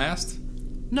 I asked.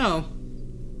 No.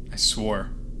 I swore.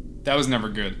 That was never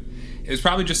good. It was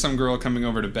probably just some girl coming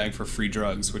over to beg for free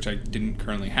drugs, which I didn't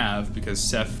currently have because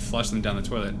Seth flushed them down the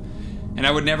toilet. And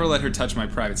I would never let her touch my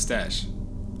private stash.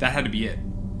 That had to be it.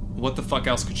 What the fuck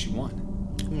else could she want?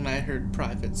 When I heard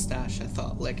private stash, I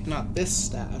thought, like, not this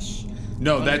stash.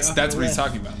 No, that's what he's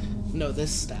talking about. No,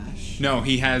 this stash. No,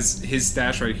 he has his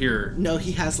stash right here. No,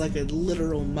 he has like a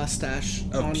literal mustache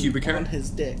pubic hair? on his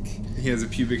dick. He has a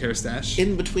pubic hair stash?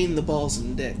 In between the balls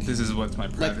and dick. This is what's my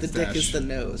private like the stash. dick is the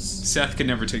nose. Seth could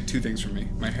never take two things from me.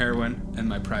 My heroin and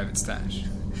my private stash.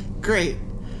 Great.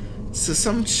 So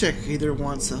some chick either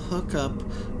wants a hookup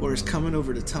or is coming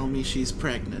over to tell me she's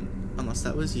pregnant. Unless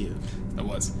that was you. That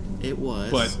was. It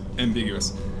was. But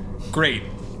ambiguous. Great.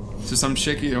 So some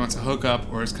chick either wants to hook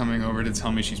up or is coming over to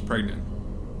tell me she's pregnant.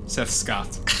 Seth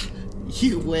scoffed.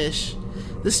 You wish.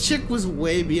 This chick was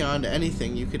way beyond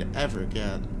anything you could ever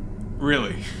get.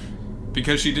 Really?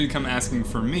 Because she did come asking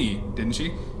for me, didn't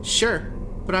she? Sure,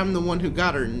 but I'm the one who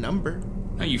got her number.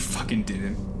 No, you fucking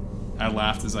didn't. I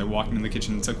laughed as I walked into the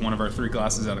kitchen and took one of our 3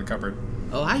 glasses out of the cupboard.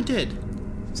 Oh, I did.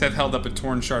 Seth held up a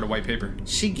torn shard of white paper.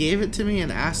 She gave it to me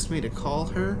and asked me to call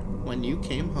her when you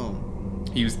came home.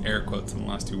 He used air quotes in the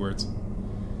last 2 words.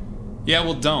 Yeah,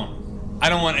 well, don't. I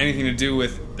don't want anything to do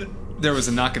with... There was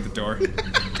a knock at the door.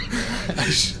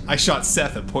 I shot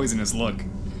Seth a poisonous look.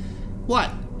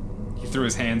 What? He threw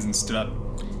his hands and stood up.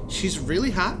 She's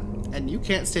really hot, and you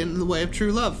can't stand in the way of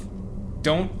true love.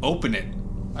 Don't open it,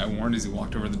 I warned as he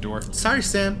walked over the door. Sorry,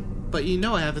 Sam, but you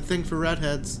know I have a thing for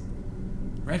redheads.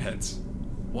 Redheads?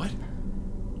 What?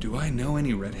 Do I know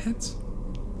any redheads?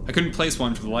 I couldn't place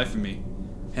one for the life of me.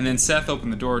 And then Seth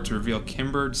opened the door to reveal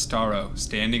Kimber Starro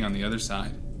standing on the other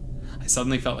side. I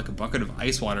suddenly felt like a bucket of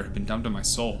ice water had been dumped on my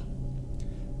soul.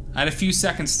 I had a few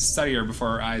seconds to study her before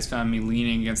her eyes found me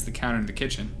leaning against the counter in the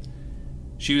kitchen.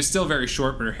 She was still very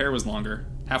short, but her hair was longer.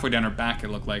 Halfway down her back, it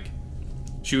looked like.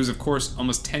 She was, of course,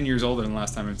 almost 10 years older than the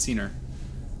last time I'd seen her.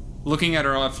 Looking at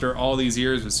her after all these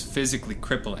years was physically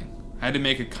crippling. I had to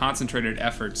make a concentrated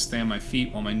effort to stay on my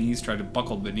feet while my knees tried to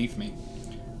buckle beneath me.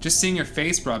 Just seeing her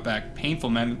face brought back painful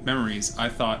memories I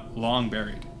thought long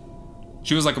buried.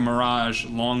 She was like a mirage,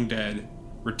 long dead,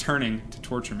 returning to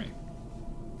torture me.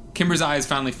 Kimber's eyes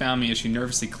finally found me as she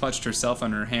nervously clutched her cell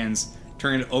phone in her hands,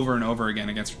 turning it over and over again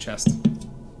against her chest.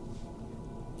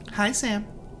 Hi, Sam,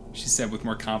 she said with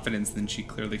more confidence than she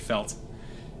clearly felt.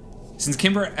 Since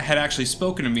Kimber had actually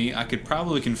spoken to me, I could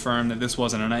probably confirm that this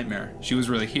wasn't a nightmare. She was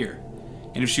really here.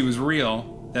 And if she was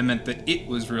real, that meant that it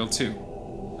was real too.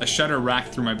 A shudder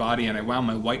racked through my body and I wound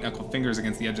my white-knuckle fingers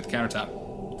against the edge of the countertop.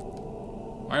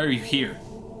 Why are you here?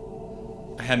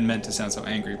 I hadn't meant to sound so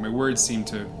angry. My words seemed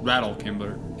to rattle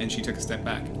Kimber, and she took a step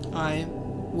back.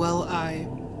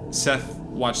 Seth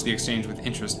watched the exchange with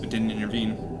interest but didn't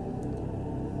intervene.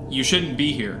 You shouldn't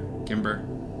be here, Kimber,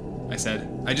 I said.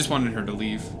 I just wanted her to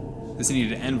leave. This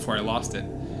needed to end before I lost it.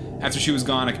 After she was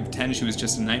gone, I could pretend she was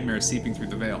just a nightmare seeping through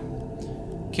the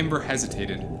veil. Kimber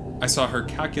hesitated. I saw her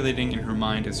calculating in her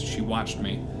mind as she watched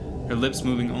me, her lips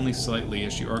moving only slightly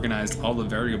as she organized all the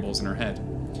variables in her head.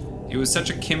 It was such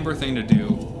a Kimber thing to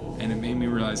do, and it made me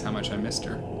realize how much I missed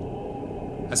her.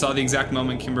 I saw the exact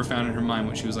moment Kimber found in her mind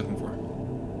what she was looking for.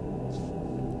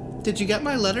 Did you get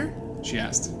my letter? She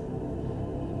asked.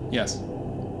 Yes.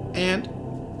 And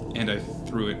I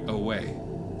threw it away.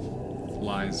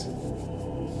 Lies.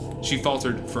 She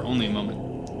faltered for only a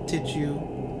moment. Did you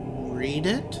read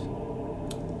it?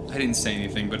 I didn't say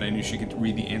anything, but I knew she could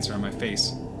read the answer on my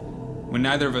face. When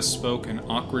neither of us spoke, an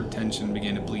awkward tension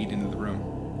began to bleed into the room.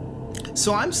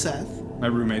 So I'm Seth, my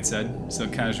roommate said, still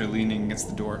casually leaning against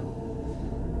the door.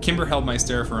 Kimber held my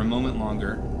stare for a moment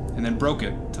longer, and then broke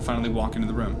it to finally walk into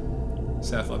the room.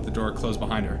 Seth let the door close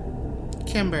behind her.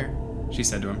 Kimber, she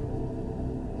said to him.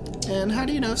 And how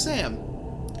do you know Sam?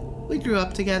 We grew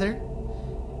up together.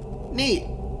 Neat.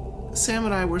 Sam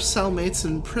and I were cellmates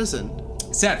in prison.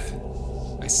 Seth!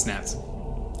 I snapped.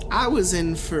 I was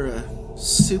in for a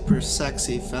super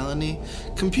sexy felony.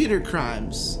 Computer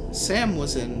crimes. Sam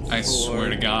was in for... I swear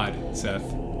to God, Seth.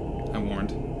 I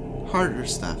warned. Harder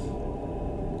stuff.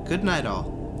 Good night,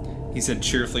 all. He said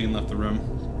cheerfully and left the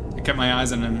room. I kept my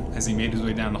eyes on him as he made his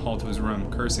way down the hall to his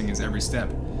room, cursing his every step.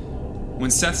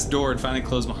 When Seth's door had finally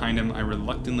closed behind him, I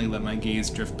reluctantly let my gaze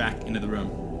drift back into the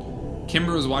room.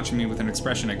 Kimber was watching me with an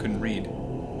expression I couldn't read,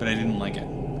 but I didn't like it.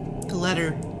 The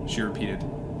letter, she repeated.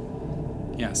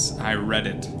 Yes, I read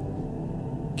it.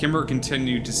 Kimber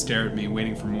continued to stare at me,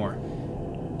 waiting for more,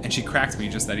 and she cracked me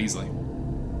just that easily.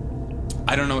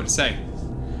 I don't know what to say.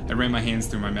 I ran my hands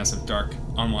through my mess of dark,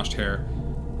 unwashed hair.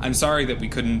 I'm sorry that we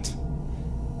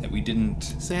didn't...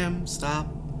 Sam, stop.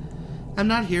 I'm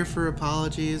not here for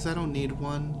apologies. I don't need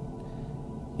one.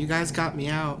 You guys got me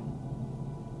out.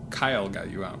 Kyle got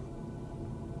you out.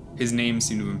 His name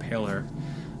seemed to impale her.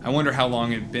 I wonder how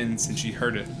long it had been since she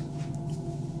heard it.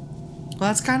 Well,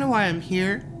 that's kind of why I'm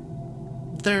here.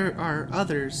 There are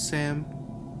others, Sam.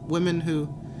 Women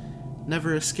who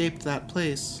never escaped that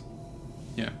place.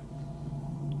 Yeah.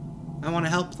 I want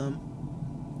to help them.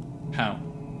 How?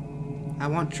 I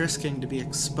want Drisking to be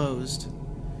exposed.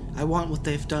 I want what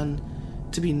they've done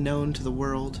to be known to the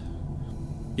world.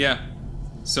 Yeah,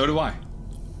 so do I.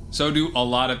 So do a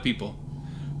lot of people.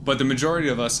 But the majority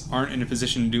of us aren't in a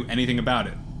position to do anything about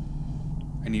it.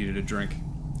 I needed a drink.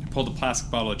 I pulled a plastic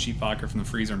bottle of cheap vodka from the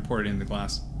freezer and poured it in the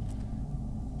glass.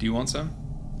 Do you want some?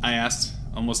 I asked,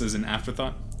 almost as an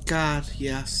afterthought. God,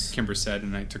 yes. Kimber said,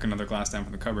 and I took another glass down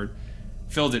from the cupboard,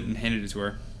 filled it, and handed it to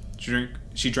her.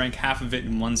 She drank half of it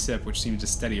in one sip, which seemed to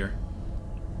steady her.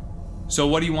 So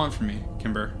what do you want from me,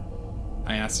 Kimber?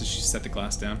 I asked as she set the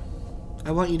glass down.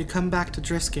 I want you to come back to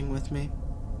Drisking with me.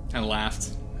 I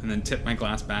laughed, and then tipped my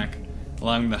glass back,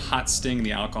 allowing the hot sting of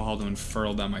the alcohol to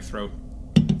unfurl down my throat.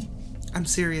 I'm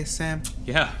serious, Sam.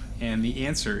 Yeah, and the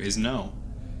answer is no.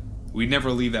 We'd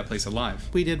never leave that place alive.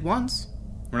 We did once.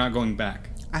 We're not going back.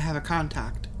 I have a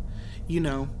contact. You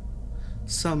know,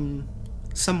 someone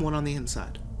on the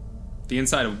inside. The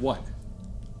inside of what?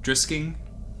 Drisking?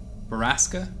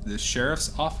 Borrasca? The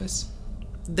sheriff's office?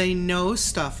 They know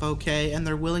stuff, okay? And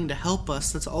they're willing to help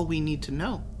us. That's all we need to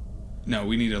know. No,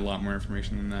 we need a lot more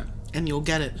information than that. And you'll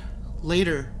get it.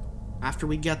 Later. After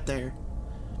we get there.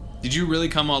 Did you really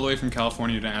come all the way from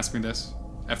California to ask me this?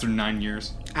 After 9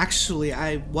 years? Actually,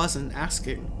 I wasn't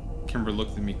asking. Kimber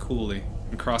looked at me coolly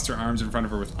and crossed her arms in front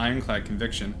of her with ironclad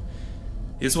conviction.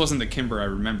 This wasn't the Kimber I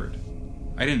remembered.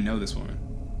 I didn't know this woman.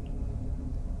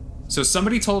 So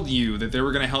somebody told you that they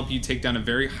were going to help you take down a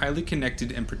very highly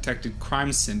connected and protected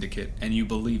crime syndicate, and you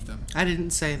believed them. I didn't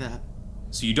say that.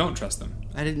 So you don't trust them.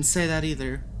 I didn't say that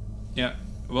either. Yeah,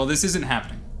 well, this isn't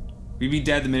happening. We'd be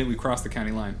dead the minute we cross the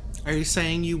county line. Are you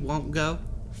saying you won't go?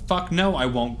 Fuck no, I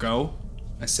won't go,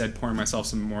 I said, pouring myself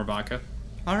some more vodka.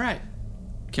 All right.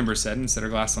 Kimber said and set her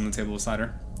glass on the table beside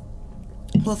her.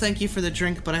 Well, thank you for the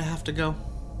drink, but I have to go.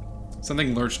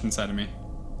 Something lurched inside of me.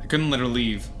 I couldn't let her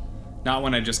leave. Not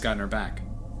when I'd just gotten her back.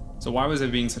 So why was I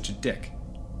being such a dick?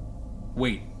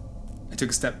 Wait. I took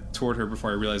a step toward her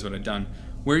before I realized what I'd done.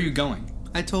 Where are you going?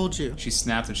 I told you. She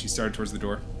snapped and she started towards the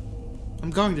door. I'm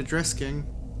going to Drisking.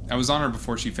 I was on her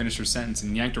before she finished her sentence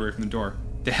and yanked her away from the door.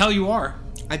 The hell you are?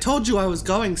 I told you I was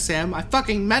going, Sam. I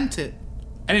fucking meant it.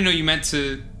 I didn't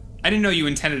know you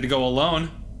intended to go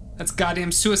alone. That's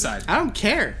goddamn suicide. I don't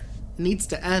care. It needs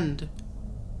to end.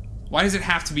 Why does it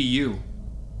have to be you?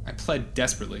 I pled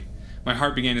desperately. My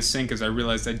heart began to sink as I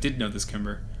realized I did know this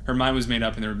Kimber. Her mind was made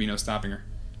up and there would be no stopping her.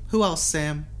 Who else,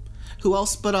 Sam? Who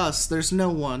else but us? There's no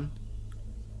one.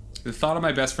 The thought of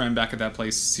my best friend back at that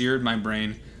place seared my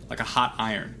brain like a hot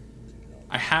iron.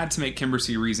 I had to make Kimber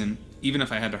see reason, even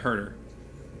if I had to hurt her.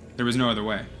 There was no other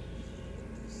way.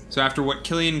 So after what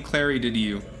Killian Clary did to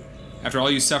you, after all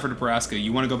you suffered at Borrasca,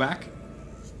 you want to go back?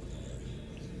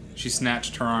 She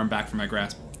snatched her arm back from my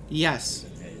grasp. Yes.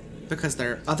 Because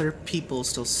there are other people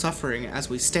still suffering as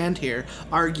we stand here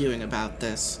arguing about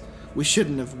this. We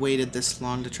shouldn't have waited this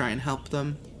long to try and help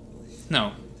them.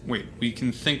 No, wait, we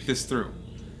can think this through.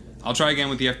 I'll try again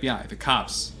with the FBI, the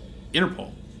cops,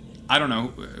 Interpol. I don't know,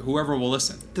 whoever will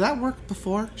listen. Did that work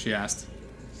before? She asked.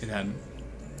 It hadn't.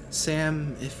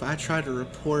 Sam, if I try to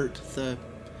report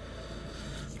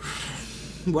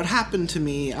what happened to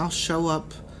me, I'll show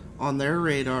up on their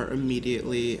radar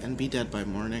immediately and be dead by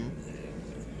morning.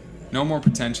 No more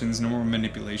pretensions, no more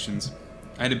manipulations.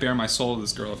 I had to bare my soul to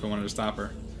this girl if I wanted to stop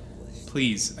her.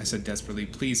 Please, I said desperately,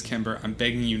 please, Kimber, I'm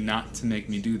begging you not to make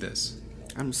me do this.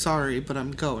 I'm sorry, but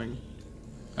I'm going.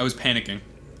 I was panicking,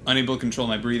 unable to control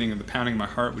my breathing and the pounding of my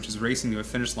heart, which was racing to a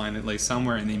finish line that lay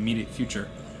somewhere in the immediate future.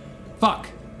 Fuck!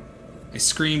 I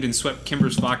screamed and swept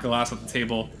Kimber's vodka glass off the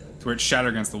table to where it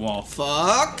shattered against the wall.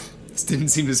 Fuck! This didn't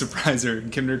seem to surprise her,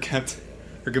 and Kimber kept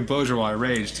her composure while I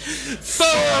raged.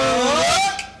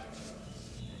 Fuck!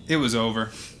 It was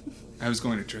over. I was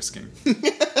going to Drisking.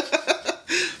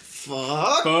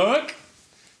 Fuck? Fuck?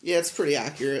 Yeah, it's pretty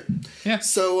accurate. Yeah.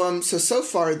 So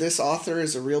far, this author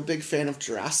is a real big fan of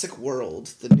Jurassic World,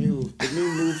 the new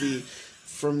movie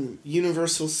from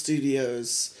Universal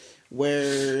Studios,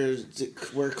 where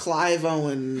Clive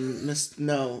Owen,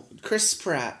 Chris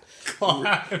Pratt,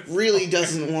 really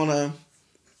doesn't want to.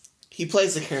 He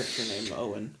plays a character named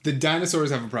Owen. The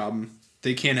dinosaurs have a problem.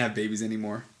 They can't have babies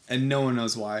anymore, and no one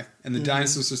knows why. And the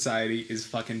dinosaur society is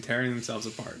fucking tearing themselves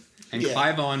apart. And Yeah.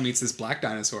 Clive Owen meets this black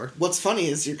dinosaur. What's funny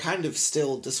is you're kind of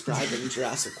still describing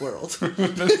Jurassic World.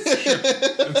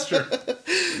 That's true.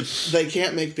 They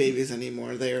can't make babies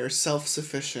anymore. They are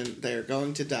self-sufficient. They are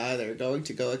going to die. They're going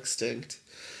to go extinct.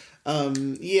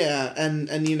 Yeah, and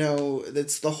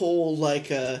it's the whole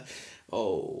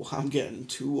I'm getting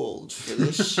too old for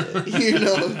this shit.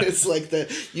 It's like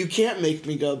you can't make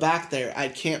me go back there. I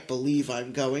can't believe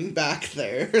I'm going back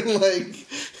there.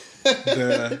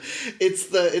 It's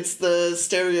the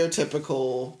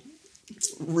stereotypical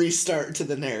restart to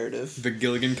the narrative. The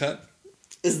Gilligan cut?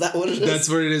 Is that what it is? That's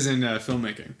what it is in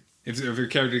filmmaking. If your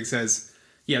character says,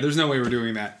 yeah, there's no way we're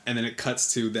doing that, and then it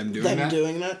cuts to them doing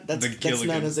that. That's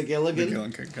known as a Gilligan? The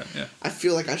Gilligan cut, yeah. I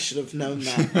feel like I should have known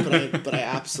that, but I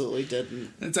absolutely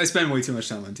didn't. I spend way too much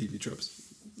time on TV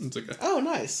tropes. It's okay. Oh,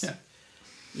 nice. Yeah.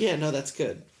 Yeah, no, that's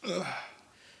good.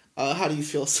 How do you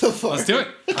feel so far? Let's do it.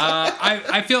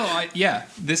 I feel like, yeah,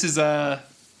 this is,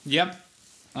 yep.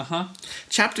 Uh-huh.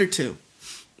 Chapter 2.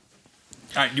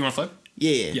 All right, you want to flip?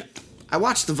 Yeah. Yeah. I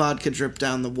watched the vodka drip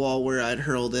down the wall where I'd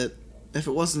hurled it. If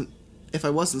it wasn't If I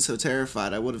wasn't so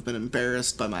terrified, I would have been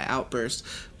embarrassed by my outburst,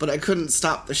 but I couldn't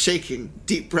stop the shaking.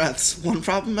 Deep breaths, one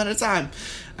problem at a time.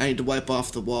 I need to wipe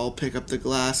off the wall, pick up the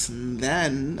glass, and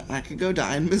then I could go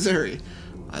die in Missouri.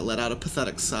 I let out a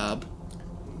pathetic sob.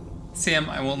 Sam,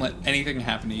 I won't let anything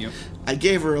happen to you. I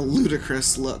gave her a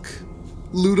ludicrous look.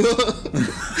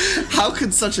 Luda? How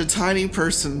could such a tiny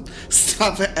person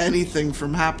stop anything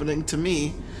from happening to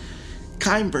me?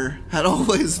 Chamber had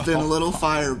always been a little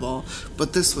fireball,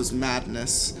 but this was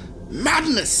madness.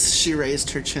 Madness! She raised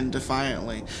her chin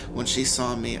defiantly when she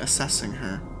saw me assessing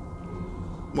her.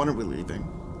 When are we leaving?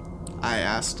 I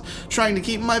asked, trying to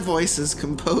keep my voice as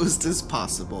composed as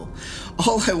possible.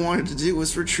 All I wanted to do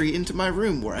was retreat into my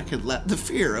room where I could let the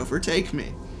fear overtake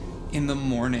me. In the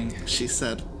morning, she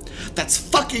said. That's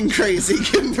fucking crazy,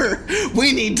 Kimber.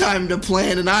 We need time to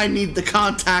plan, and I need the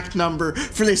contact number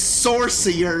for this source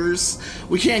of yours.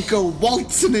 We can't go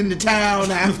waltzing into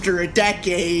town after a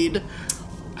decade.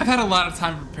 I've had a lot of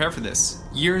time to prepare for this.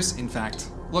 Years, in fact.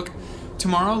 Look,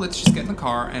 tomorrow let's just get in the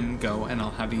car and go, and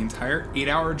I'll have the entire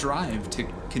 8-hour drive to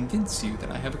convince you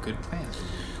that I have a good plan.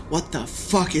 What the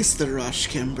fuck is the rush,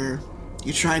 Kimber?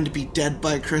 You trying to be dead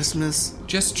by Christmas?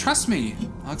 Just trust me.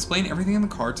 I'll explain everything in the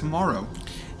car tomorrow.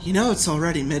 You know it's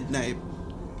already midnight.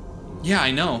 Yeah,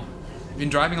 I know. I've been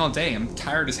driving all day. I'm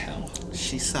tired as hell.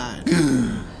 She sighed.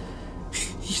 You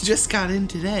just got in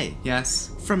today. Yes.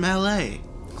 From L.A.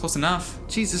 Close enough.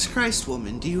 Jesus Christ,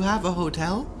 woman. Do you have a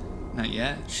hotel? Not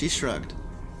yet. She shrugged.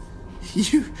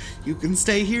 You can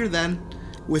stay here then.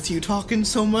 With you talking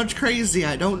so much crazy,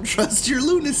 I don't trust your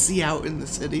lunacy out in the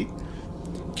city.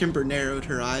 Kimber narrowed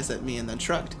her eyes at me and then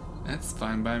shrugged. That's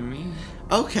fine by me.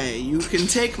 Okay, you can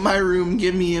take my room,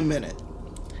 give me a minute.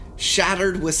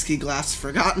 Shattered whiskey glass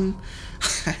forgotten.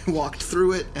 I walked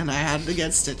through it and I had to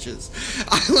get stitches.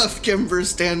 I left Kimber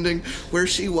standing where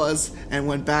she was and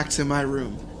went back to my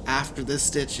room after the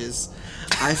stitches.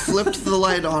 I flipped the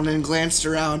light on and glanced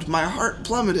around. My heart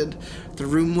plummeted. The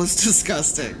room was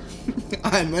disgusting.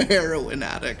 I'm a heroin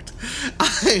addict.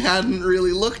 I hadn't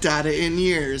really looked at it in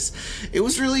years. It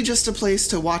was really just a place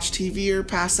to watch TV or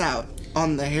pass out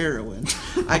on the heroin.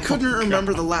 I couldn't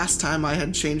remember the last time I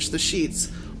had changed the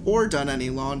sheets or done any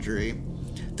laundry.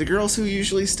 The girls who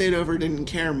usually stayed over didn't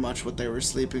care much what they were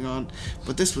sleeping on,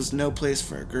 but this was no place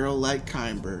for a girl like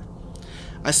Chamber.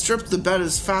 I stripped the bed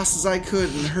as fast as I could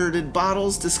and herded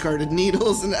bottles, discarded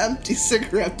needles, and empty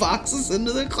cigarette boxes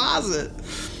into the closet.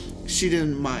 She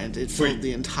didn't mind. It filled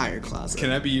the entire closet. Can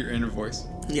that be your inner voice?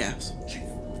 Yes.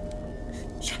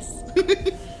 Yes.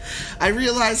 I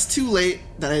realized too late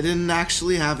that I didn't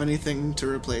actually have anything to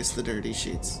replace the dirty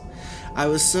sheets. I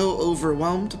was so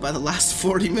overwhelmed by the last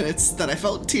 40 minutes that I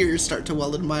felt tears start to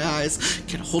well in my eyes.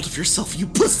 Get a hold of yourself, you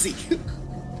pussy!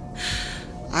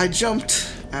 I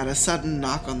jumped at a sudden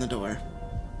knock on the door.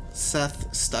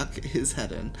 Seth stuck his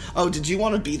head in. Oh, did you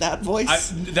want to be that voice?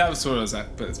 That was what I was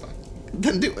at, but it's fine.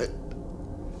 Then do it.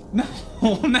 No.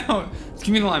 Give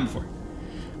me the line before.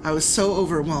 I was so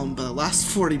overwhelmed by the last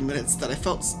 40 minutes that I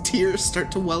felt tears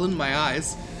start to well in my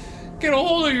eyes. Get a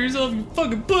hold of yourself, you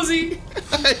fucking pussy!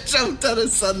 I jumped at a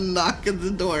sudden knock at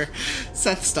the door.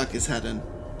 Seth stuck his head in.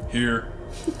 Here.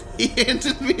 He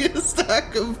handed me a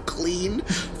stack of clean,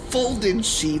 folded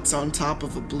sheets on top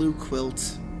of a blue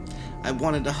quilt. I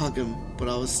wanted to hug him, but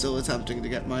I was still attempting to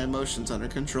get my emotions under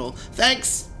control.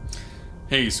 Thanks!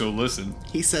 Hey, so listen.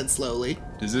 He said slowly.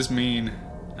 Does this mean,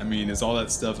 is all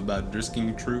that stuff about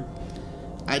Drisking true?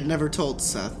 I'd never told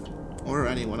Seth, or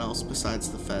anyone else besides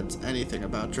the feds, anything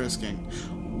about Drisking.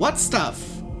 What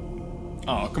stuff?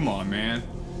 Oh, come on, man.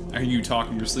 I hear you talk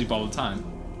in your sleep all the time.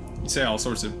 You say all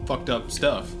sorts of fucked up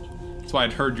stuff. That's why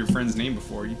I'd heard your friend's name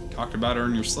before. You talked about her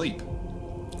in your sleep.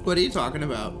 What are you talking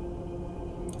about?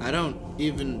 I don't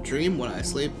even dream when I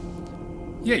sleep.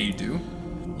 Yeah, you do.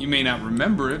 You may not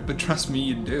remember it, but trust me,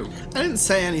 you do. I didn't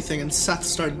say anything and Seth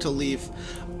started to leave.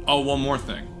 Oh, one more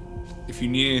thing. If you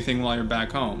need anything while you're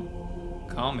back home,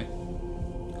 call me.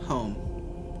 Home.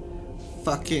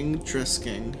 Fucking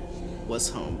Drisking was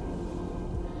home.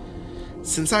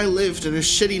 Since I lived in a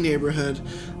shitty neighborhood,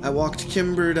 I walked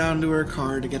Kimber down to her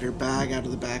car to get her bag out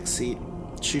of the back seat.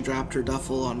 She dropped her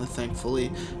duffel on the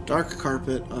thankfully dark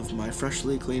carpet of my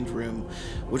freshly cleaned room,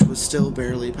 which was still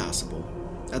barely passable.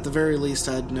 At the very least,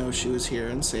 I'd know she was here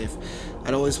and safe.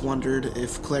 I'd always wondered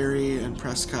if Clary and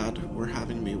Prescott were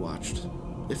having me watched.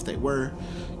 If they were,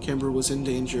 Kimber was in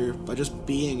danger by just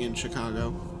being in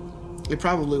Chicago. It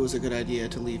probably was a good idea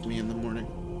to leave me in the morning.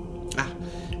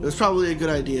 It was probably a good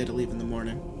idea to leave in the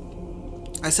morning.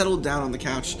 I settled down on the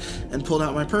couch and pulled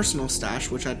out my personal stash,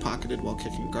 which I'd pocketed while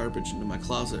kicking garbage into my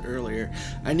closet earlier.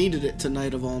 I needed it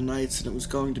tonight of all nights, and it was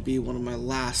going to be one of my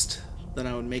last then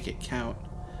I would make it count.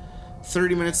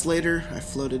 30 minutes later, I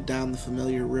floated down the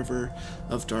familiar river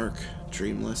of dark,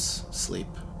 dreamless sleep.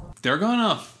 They're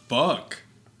gonna fuck.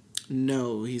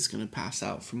 No, he's gonna pass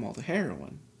out from all the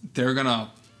heroin. They're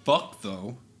gonna fuck,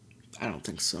 though. I don't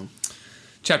think so.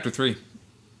 Chapter 3.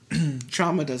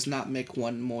 Trauma does not make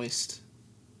one moist.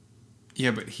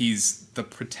 Yeah, but he's the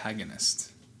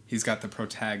protagonist. He's got the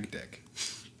protag dick.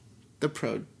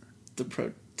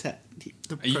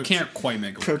 You can't quite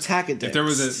make it work. Protagonist. If there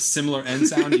was a similar end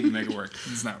sound, you can make it work.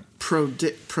 It's not.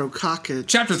 Prococca.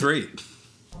 Chapter 3.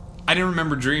 I didn't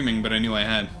remember dreaming, but I knew I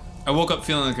had. I woke up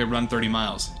feeling like I'd run 30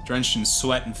 miles, drenched in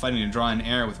sweat and fighting to draw in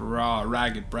air with raw,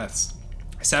 ragged breaths.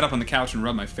 I sat up on the couch and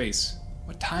rubbed my face.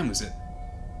 What time was it?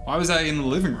 Why was I in the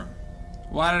living room?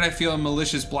 Why did I feel a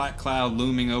malicious black cloud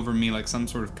looming over me like some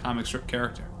sort of comic strip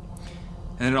character?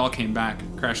 And then it all came back,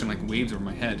 crashing like waves over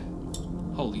my head.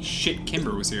 Holy shit,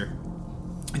 Kimber was here.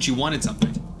 And she wanted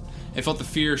something. I felt the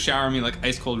fear shower me like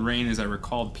ice-cold rain as I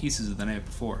recalled pieces of the night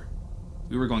before.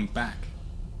 We were going back.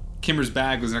 Kimber's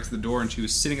bag was next to the door, and she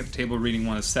was sitting at the table reading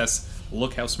one of Seth's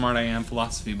 "Look How Smart I Am"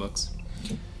 philosophy books.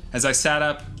 As I sat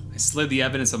up, I slid the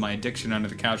evidence of my addiction under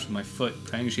the couch with my foot,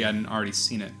 praying she hadn't already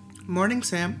seen it. Morning,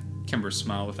 Sam. Kimber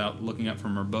smiled without looking up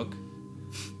from her book.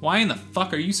 Why in the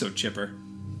fuck are you so chipper?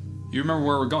 You remember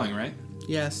where we're going, right?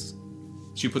 Yes.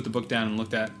 She put the book down and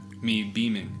looked at me,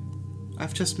 beaming.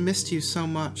 I've just missed you so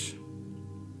much.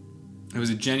 It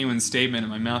was a genuine statement,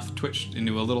 and my mouth twitched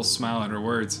into a little smile at her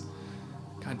words.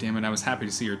 God damn it, I was happy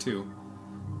to see her too.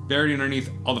 Buried underneath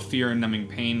all the fear and numbing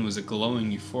pain was a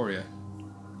glowing euphoria.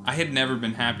 I had never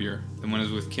been happier than when I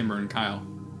was with Kimber and Kyle,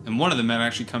 and one of them had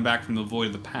actually come back from the void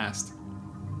of the past.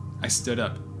 I stood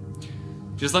up.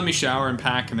 Just let me shower and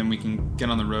pack, and then we can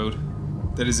get on the road.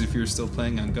 That is, if you're still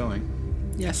planning on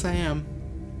going. Yes, I am.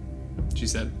 She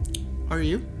said. Are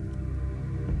you?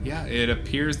 Yeah, it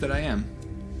appears that I am.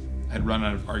 I had run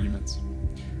out of arguments.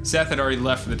 Seth had already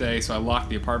left for the day, so I locked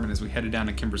the apartment as we headed down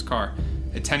to Kimber's car,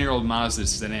 a 10-year-old Mazda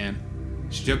sedan.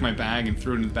 She took my bag and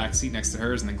threw it in the back seat next to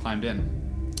hers and then climbed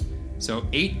in. So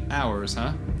 8 hours,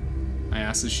 huh? I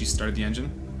asked as she started the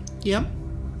engine. Yep.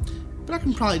 But I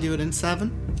can probably do it in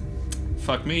 7.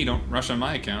 Fuck me, don't rush on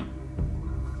my account.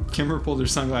 Kimber pulled her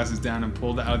sunglasses down and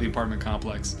pulled out of the apartment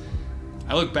complex.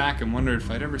 I looked back and wondered if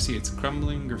I'd ever see its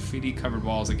crumbling, graffiti-covered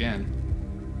walls again.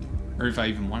 Or if I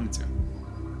even wanted to.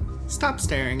 Stop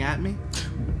staring at me.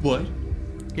 What?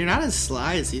 You're not as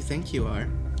sly as you think you are.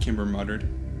 Kimber muttered.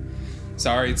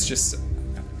 Sorry, it's just...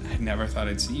 I never thought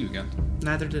I'd see you again.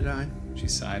 Neither did I. She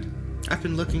sighed. I've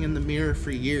been looking in the mirror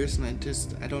for years, and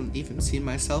I don't even see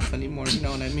myself anymore, you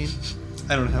know what I mean?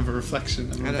 I don't have a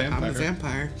reflection. I'm a vampire. I'm a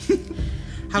vampire.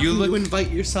 How can you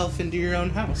invite yourself into your own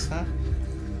house, huh?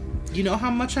 You know how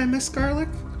much I miss garlic?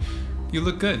 You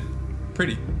look good.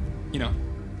 Pretty. You know,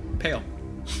 pale.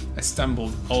 I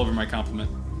stumbled all over my compliment.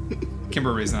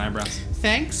 Kimber raised an eyebrow.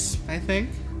 Thanks, I think.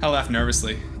 I laughed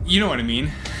nervously. You know what I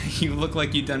mean. You look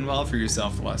like you've done well for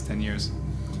yourself the last 10 years.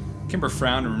 Kimber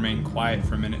frowned and remained quiet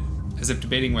for a minute, as if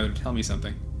debating whether to tell me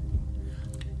something.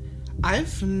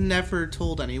 I've never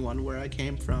told anyone where I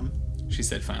came from, she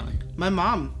said finally. My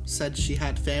mom said she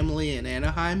had family in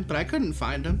Anaheim, but I couldn't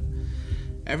find them.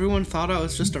 Everyone thought I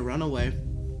was just a runaway.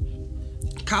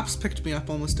 Cops picked me up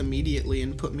almost immediately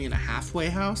and put me in a halfway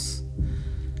house.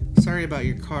 Sorry about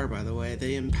your car, by the way.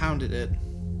 They impounded it.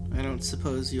 I don't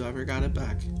suppose you ever got it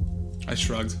back. I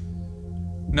shrugged.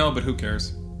 No, but who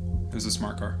cares? It was a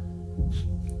smart car.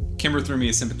 Kimber threw me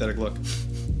a sympathetic look.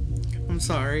 I'm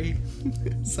sorry.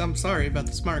 I'm sorry about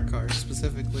the smart car,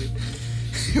 specifically.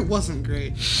 It wasn't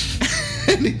great.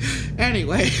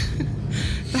 Anyway,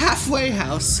 the halfway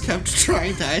house kept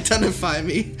trying to identify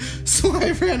me, so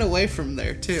I ran away from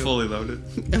there, too. Fully loaded.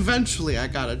 Eventually, I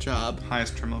got a job.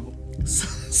 Highest trim level.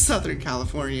 Southern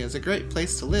California is a great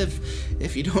place to live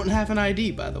if you don't have an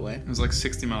ID, by the way. It was like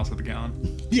 60 miles to the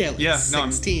gallon. Yeah,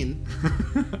 16.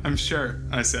 I'm sure,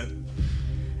 I said.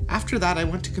 After that, I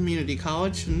went to community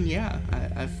college, and yeah,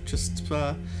 I've just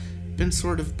been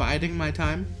sort of biding my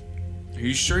time. Are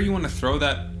you sure you want to throw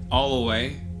that all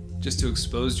away just to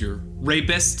expose your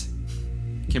rapist?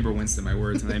 Kimber winced at my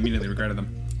words, and I immediately regretted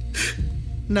them.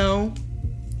 No.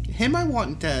 Him I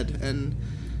want dead, and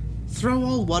throw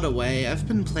all what away? I've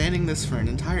been planning this for an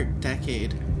entire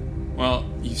decade. Well,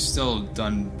 you've still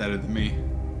done better than me.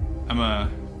 My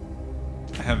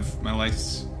life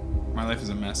is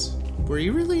a mess. Were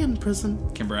you really in prison?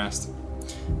 Kimber asked.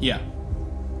 Yeah.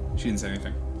 She didn't say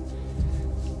anything.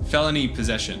 Felony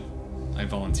possession, I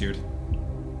volunteered.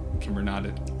 Kimber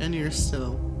nodded. And you're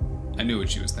still... I knew what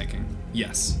she was thinking.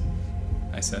 Yes,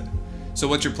 I said. So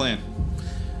what's your plan?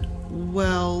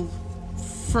 Well,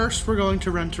 First, we're going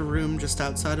to rent a room just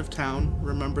outside of town.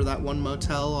 Remember that one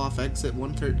motel off exit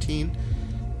 113?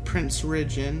 Prince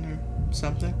Ridge Inn or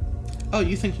something? Oh,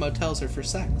 you think motels are for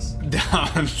sex?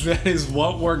 That is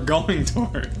what we're going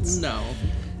towards. No.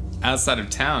 Outside of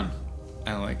town.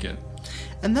 I like it.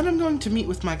 And then I'm going to meet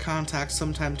with my contacts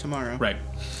sometime tomorrow. Right.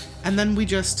 And then we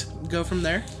just go from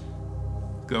there?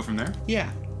 Go from there?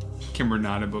 Yeah. Kimber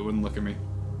nodded but wouldn't look at me.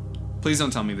 Please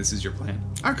don't tell me this is your plan.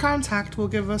 Our contact will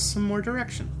give us some more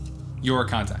direction. Your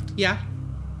contact? Yeah.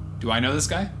 Do I know this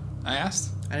guy? I asked.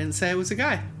 I didn't say it was a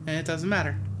guy, and it doesn't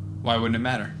matter. Why wouldn't it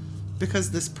matter? Because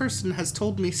this person has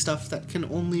told me stuff that can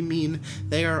only mean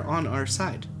they are on our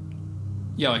side.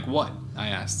 Yeah, like what? I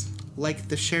asked. Like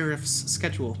the sheriff's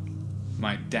schedule.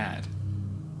 My dad.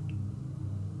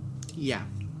 Yeah.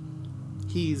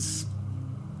 He's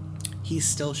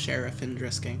still sheriff in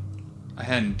Drisking. I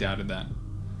hadn't doubted that.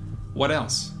 What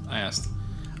else? I asked.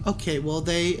 Okay, well,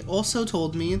 they also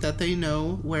told me that they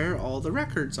know where all the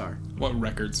records are. What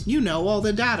records? You know, all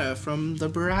the data from the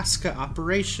Borrasca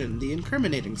operation, the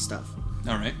incriminating stuff.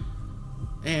 Alright.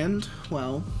 And,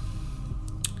 well,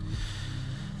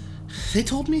 they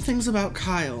told me things about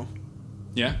Kyle.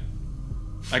 Yeah?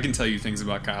 I can tell you things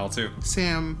about Kyle, too.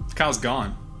 Sam. Kyle's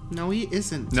gone. No, he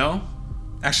isn't. No?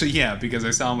 Actually, yeah, because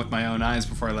I saw him with my own eyes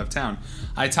before I left town.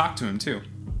 I talked to him, too.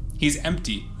 He's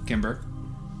empty, Kimber.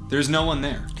 There's no one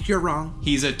there. You're wrong.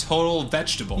 He's a total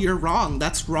vegetable. You're wrong.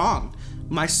 That's wrong.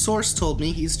 My source told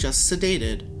me he's just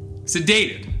sedated.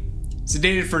 Sedated?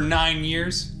 Sedated for 9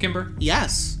 years, Kimber?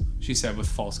 Yes. She said with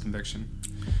false conviction.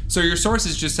 So your source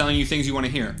is just telling you things you want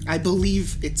to hear? I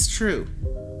believe it's true.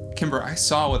 Kimber, I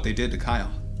saw what they did to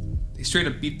Kyle. They straight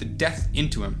up beat the death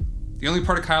into him. The only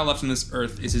part of Kyle left on this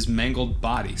earth is his mangled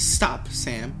body. Stop,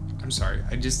 Sam. I'm sorry.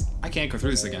 I can't go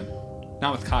through this again.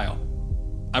 Not with Kyle.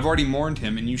 I've already mourned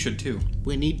him, and you should too.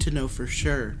 We need to know for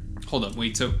sure. Hold up,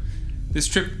 wait, so this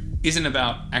trip isn't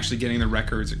about actually getting the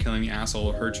records or killing the asshole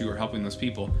or hurt you or helping those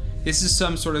people. This is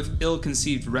some sort of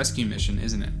ill-conceived rescue mission,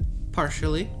 isn't it?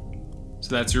 Partially.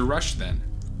 So that's your rush then.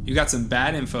 You got some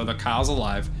bad info that Kyle's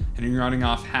alive, and you're running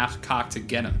off half-cocked to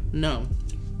get him. No.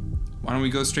 Why don't we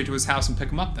go straight to his house and pick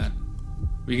him up then?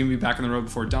 We can be back on the road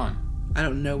before dawn. I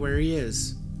don't know where he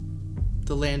is.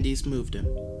 The Landies moved him.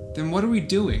 Then what are we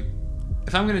doing?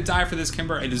 If I'm gonna die for this,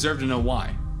 Kimber, I deserve to know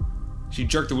why. She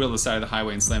jerked the wheel to the side of the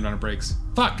highway and slammed on her brakes.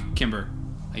 Fuck, Kimber,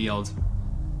 I yelled.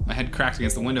 My head cracked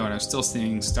against the window and I was still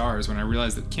seeing stars when I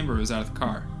realized that Kimber was out of the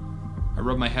car. I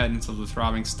rubbed my head until the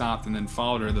throbbing stopped and then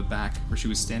followed her to the back where she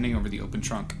was standing over the open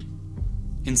trunk.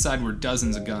 Inside were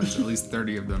dozens of guns, at least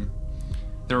 30 of them.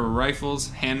 There were rifles,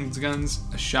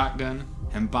 handguns, a shotgun,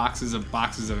 and boxes of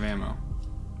ammo.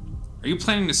 Are you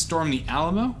planning to storm the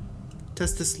Alamo?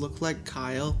 Does this look like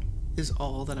Kyle is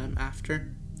all that I'm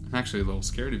after? I'm actually a little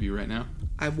scared of you right now.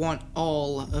 I want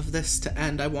all of this to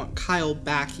end. I want Kyle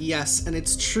back, yes, and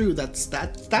it's true.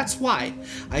 That's why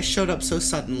I showed up so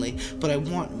suddenly. But I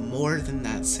want more than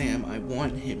that, Sam. I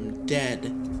want him dead.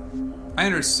 I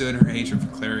understood her hatred for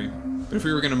Clary, but if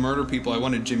we were going to murder people, I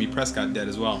wanted Jimmy Prescott dead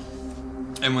as well.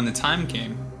 And when the time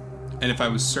came, and if I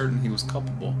was certain he was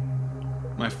culpable,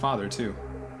 my father too.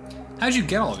 How'd you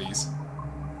get all these?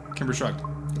 Kimber shrugged.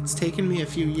 It's taken me a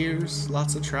few years,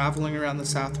 lots of traveling around the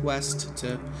Southwest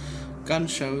to gun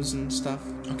shows and stuff.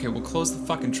 Okay, we'll close the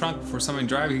fucking trunk before someone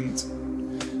driving...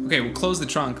 Okay, we'll close the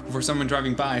trunk before someone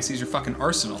driving by sees your fucking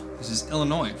arsenal. This is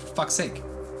Illinois, for fuck's sake.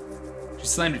 She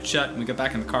slammed it shut and we got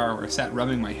back in the car where I sat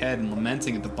rubbing my head and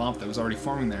lamenting at the bump that was already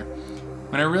forming there.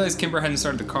 When I realized Kimber hadn't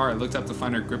started the car, I looked up to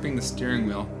find her gripping the steering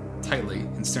wheel tightly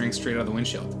and staring straight out of the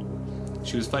windshield.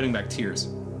 She was fighting back tears.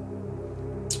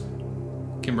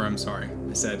 Kimber, I'm sorry,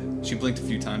 I said. She blinked a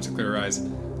few times to clear her eyes.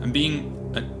 I'm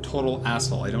being a total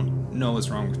asshole. I don't know what's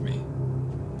wrong with me.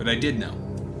 But I did know.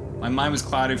 My mind was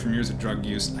clouded from years of drug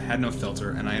use, I had no filter,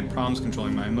 and I had problems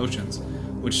controlling my emotions,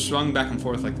 which swung back and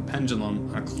forth like the pendulum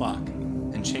on a clock,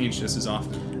 and changed just as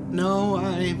often. No,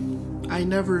 I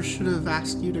never should have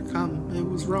asked you to come. It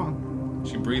was wrong.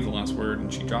 She breathed the last word,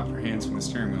 and she dropped her hands from the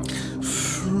steering wheel.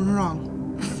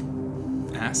 Wrong.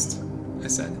 Asked, I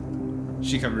said.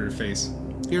 She covered her face.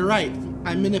 You're right.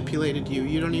 I manipulated you.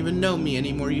 You don't even know me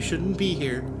anymore. You shouldn't be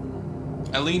here.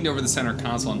 I leaned over the center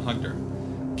console and hugged her.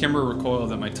 Kimber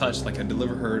recoiled at my touch like I'd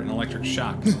delivered her an electric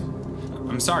shock.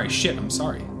 I'm sorry. Shit, I'm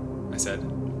sorry, I said.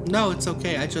 No, it's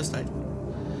okay.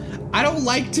 I don't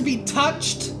like to be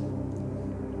touched.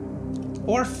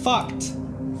 Or fucked,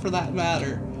 for that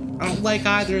matter. I don't like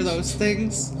either of those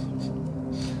things.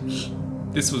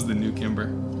 This was the new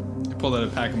Kimber. I pulled out a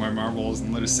pack of my marbles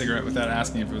and lit a cigarette without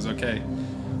asking if it was okay.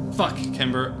 Fuck,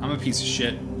 Kimber, I'm a piece of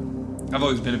shit. I've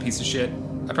always been a piece of shit.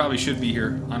 I probably should be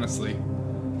here, honestly.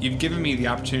 You've given me the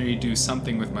opportunity to do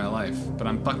something with my life, but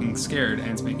I'm fucking scared and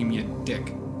it's making me a dick.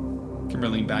 Kimber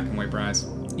leaned back and wiped her eyes.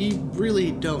 You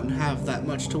really don't have that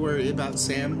much to worry about,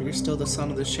 Sam. You're still the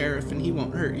son of the sheriff, and he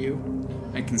won't hurt you.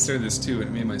 I considered this too, and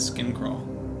it made my skin crawl.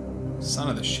 Son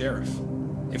of the sheriff.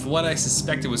 If what I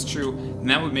suspected was true, then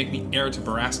that would make me heir to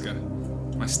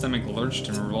Borrasca. My stomach lurched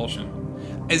in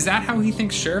revulsion. Is that how he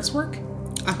thinks sheriffs work?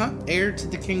 Uh-huh. Heir to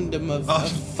the kingdom of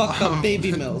fuck-up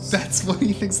baby mills. That's what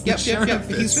he thinks the sheriff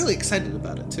is. He's really excited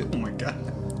about it, too. Oh my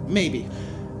god. Maybe.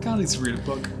 God needs to read a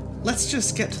book. Let's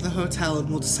just get to the hotel and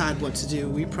we'll decide what to do.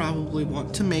 We probably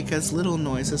want to make as little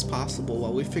noise as possible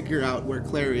while we figure out where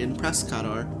Clary and Prescott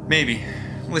are. Maybe.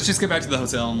 Let's just get back to the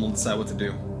hotel and we'll decide what to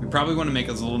do. We probably want to make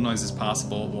as little noise as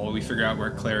possible while we figure out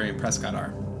where Clary and Prescott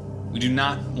are. We do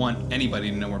not want anybody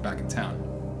to know we're back in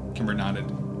town. Kimber nodded.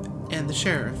 And the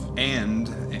sheriff. And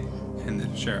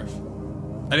the sheriff.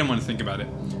 I didn't want to think about it.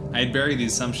 I had buried the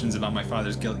assumptions about my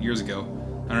father's guilt years ago,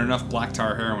 and enough black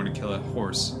tar heroin to kill a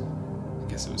horse.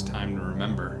 I guess it was time to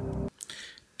remember.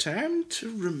 Time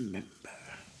to remember.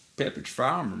 Pepperidge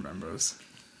Farm remembers.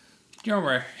 You know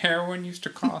where heroin used to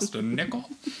cost a nickel?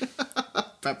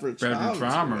 Pepperidge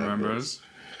Farm remembers.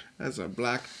 That's the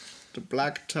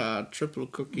black tar triple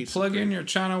cookie. Plug in your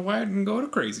China White and go to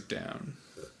Crazy Town.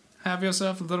 Have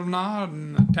yourself a little nod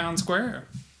in the town square.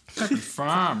 Pepperidge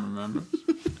Farm remembers.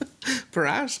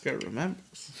 Borrasca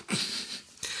remembers.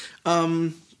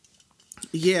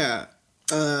 Yeah.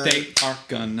 They are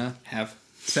gonna have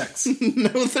sex. No,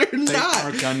 they're not. They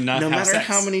are gonna no have matter sex.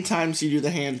 how many times you do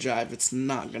the hand jive, it's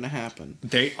not gonna happen.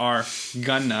 They are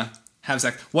gonna have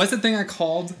sex. What's the thing I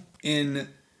called in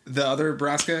the other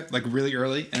Borrasca, like really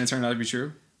early, and it turned out to be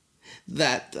true?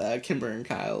 That Kimber and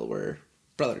Kyle were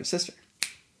brother and sister.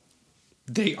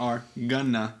 They are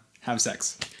gonna have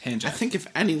sex. Hand jive. I think if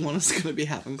anyone is gonna be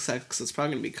having sex, it's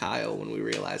probably gonna be Kyle when we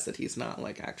realize that he's not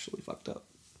like actually fucked up.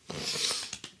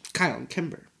 Kyle and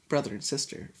Kimber, brother and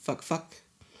sister. Fuck.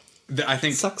 I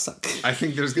think Suck. I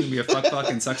think there's going to be a fuck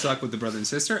and suck with the brother and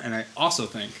sister, and I also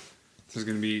think there's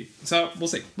going to be... So, we'll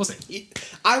see.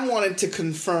 I wanted to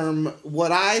confirm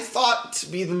what I thought to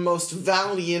be the most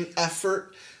valiant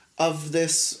effort of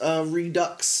this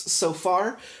redux so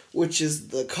far, which is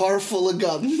the car full of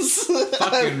guns.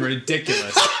 Fucking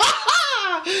ridiculous.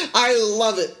 I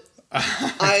love it.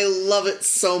 I love it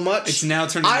so much. It's now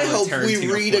turning into I hope a we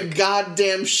Tarantino read flick. a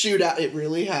goddamn shootout. It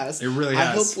really has. It really I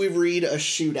has. hope we read a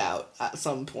shootout at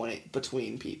some point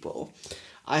between people.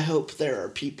 I hope there are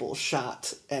people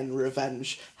shot and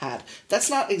revenge had. That's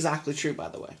not exactly true, by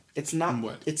the way. It's not.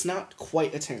 What? It's not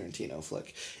quite a Tarantino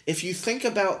flick. If you think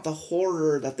about the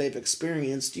horror that they've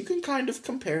experienced, you can kind of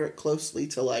compare it closely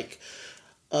to like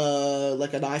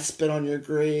an I Spit on Your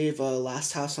Grave, a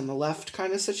Last House on the Left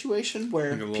kind of situation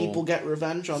where like people get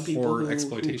revenge on people who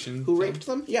raped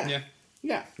them. Yeah.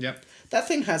 Yep. That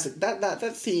thing has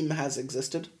that theme has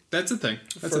existed That's a thing.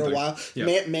 for a while.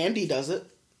 Yep. Mandy does it.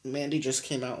 Mandy just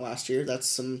came out last year. That's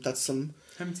some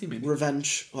Haven't seen Mandy.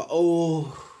 revenge.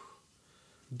 Oh,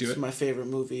 Do it's it. my favorite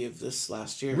movie of this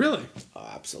last year. Really? Oh,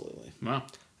 absolutely. Wow.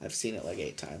 I've seen it like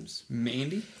 8 times.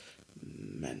 Mandy?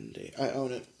 Mandy. I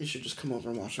own it. You should just come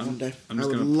over and watch it one day. I'm I just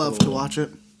would gonna love pull- to watch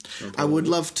it. I would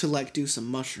love to like do some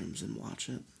mushrooms and watch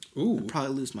it. Ooh. I'd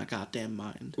probably lose my goddamn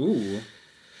mind. Ooh.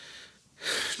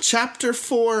 Chapter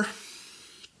 4.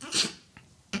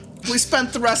 We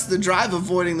spent the rest of the drive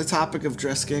avoiding the topic of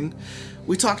drisking.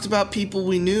 We talked about people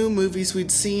we knew, movies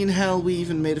we'd seen, hell, we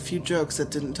even made a few jokes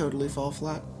that didn't totally fall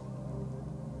flat.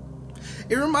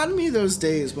 It reminded me of those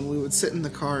days when we would sit in the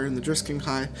car in the Drisking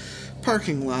High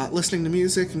parking lot, listening to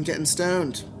music and getting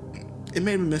stoned. It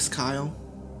made me miss Kyle.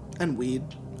 And weed.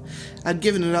 I'd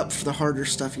given it up for the harder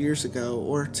stuff years ago,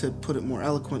 or to put it more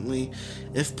eloquently,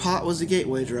 if pot was a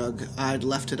gateway drug, I'd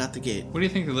left it at the gate. What do you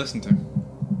think they listen to?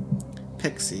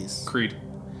 Pixies. Creed.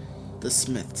 The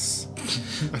Smiths.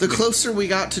 The closer we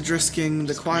got to Drisking,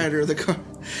 the quieter the car...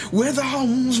 Where the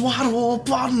homes wide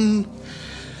open!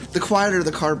 The quieter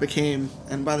the car became,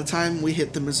 and by the time we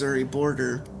hit the Missouri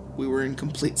border, we were in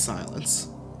complete silence.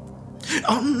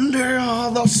 Under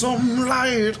the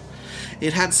sunlight!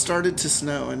 It had started to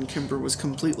snow, and Kimber was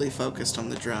completely focused on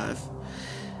the drive.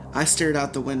 I stared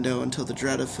out the window until the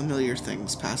dread of familiar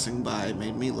things passing by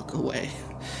made me look away.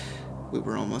 We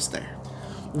were almost there.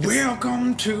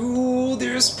 Welcome to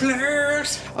this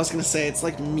place. I was gonna say, it's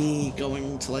like me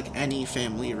going to like any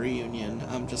family reunion.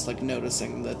 I'm just like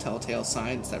noticing the telltale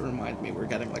signs that remind me we're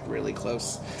getting like really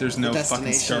close. There's to no the fucking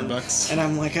destination. Starbucks. And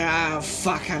I'm like,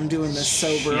 fuck, I'm doing this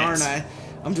sober, Shit. aren't I?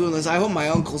 I'm doing this. I hope my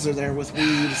uncles are there with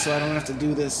weed so I don't have to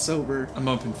do this sober. I'm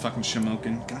open fucking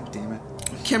shamokin. God damn it.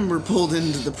 Kimber pulled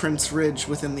into the Prince Ridge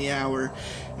within the hour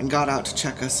and got out to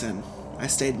check us in. I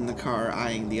stayed in the car,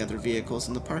 eyeing the other vehicles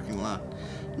in the parking lot.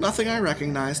 Nothing I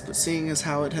recognized, but seeing as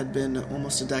how it had been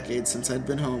almost a decade since I'd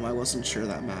been home, I wasn't sure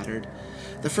that mattered.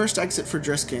 The first exit for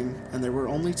Drisking, and there were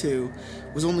only 2,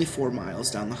 was only 4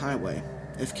 miles down the highway.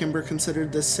 If Kimber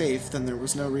considered this safe, then there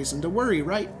was no reason to worry,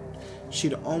 right?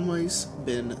 She'd always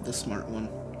been the smart one.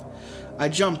 I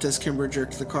jumped as Kimber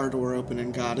jerked the car door open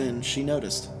and got in. She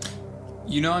noticed.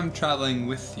 You know I'm traveling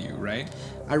with you, right?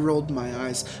 I rolled my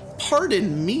eyes.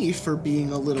 Pardon me for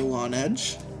being a little on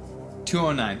edge,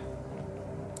 209.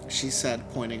 she said,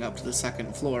 pointing up to the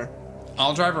second floor.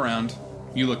 I'll drive around.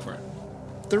 You look for it.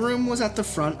 The room was at the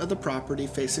front of the property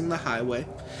facing the highway.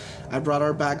 I brought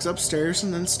our bags upstairs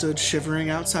and then stood shivering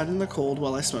outside in the cold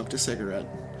while I smoked a cigarette.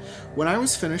 When I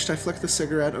was finished, I flicked the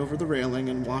cigarette over the railing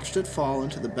and watched it fall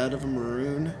into the bed of a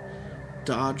maroon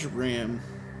Dodge Ram.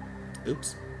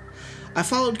 Oops. I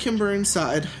followed Kimber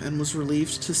inside and was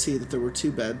relieved to see that there were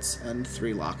 2 beds and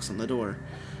 3 locks on the door.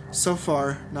 So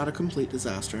far, not a complete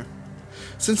disaster.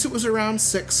 Since it was around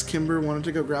 6, Kimber wanted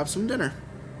to go grab some dinner.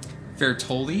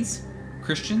 Vertoldi's?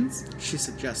 Christians? She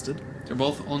suggested. They're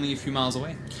both only a few miles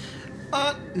away.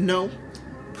 No.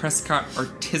 Prescott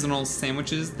artisanal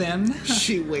sandwiches, then?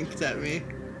 She winked at me.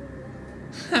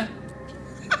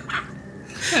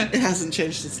 It hasn't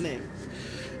changed its name.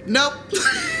 Nope.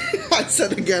 I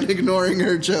said again, ignoring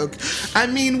her joke. I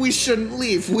mean, we shouldn't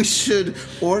leave. We should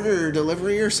order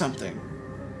delivery or something.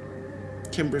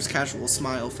 Kimber's casual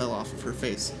smile fell off of her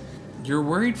face. You're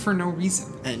worried for no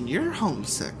reason. And you're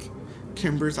homesick.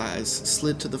 Kimber's eyes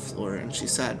slid to the floor and she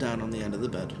sat down on the end of the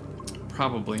bed.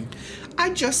 Probably.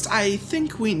 I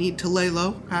think we need to lay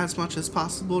low as much as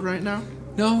possible right now.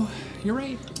 No, you're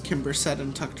right. Kimber said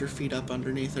and tucked her feet up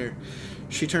underneath her.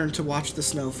 She turned to watch the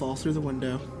snow fall through the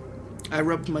window. I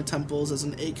rubbed my temples as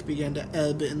an ache began to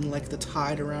ebb in like the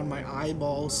tide around my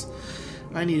eyeballs.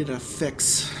 I needed a fix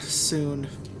soon.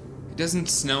 It doesn't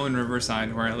snow in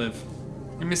Riverside where I live.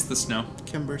 I miss the snow.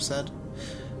 Kimber said.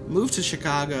 Move to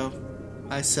Chicago,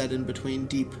 I said in between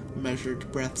deep,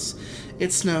 measured breaths.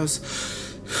 It snows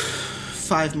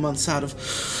 5 months out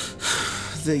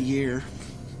of the year.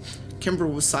 Kimber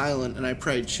was silent, and I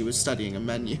prayed she was studying a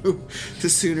menu. The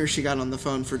sooner she got on the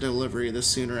phone for delivery, the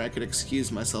sooner I could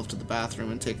excuse myself to the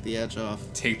bathroom and take the edge off.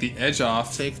 Take the edge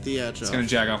off. Take the edge off. He's gonna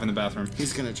jack off in the bathroom.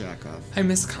 He's gonna jack off. I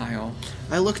miss Kyle.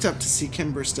 I looked up to see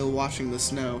Kimber still watching the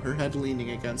snow, her head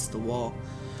leaning against the wall.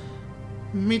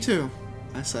 Me too,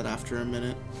 I said after a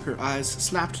minute. Her eyes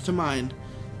snapped to mine,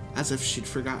 as if she'd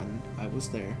forgotten I was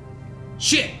there.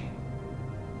 Shit!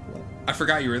 I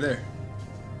forgot you were there.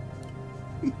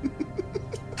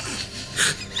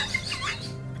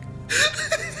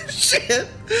 Shit!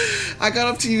 I got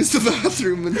up to use the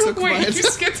bathroom and took Wait, my... you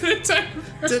skipped to the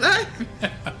timer. Did I?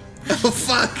 Oh,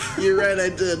 fuck. You're right, I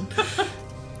did.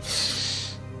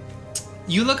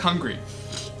 You look hungry.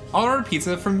 I'll order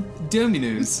pizza from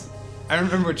Domino's. I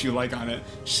remember what you like on it.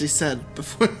 She said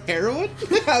before heroin?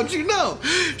 How'd you know?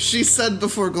 She said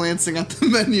before glancing at the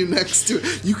menu next to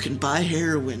it. You can buy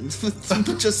heroin.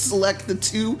 Just select the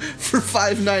 2 for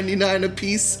 $5.99 a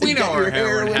piece. We know our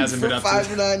heroin hasn't been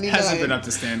up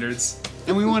to standards.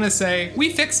 And we want to say,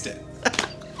 we fixed it.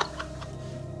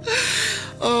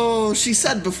 Oh, she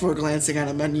said before glancing at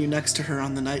a menu next to her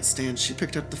on the nightstand. She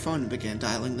picked up the phone and began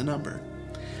dialing the number.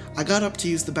 I got up to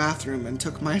use the bathroom and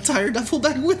took my entire duffel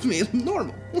bag with me.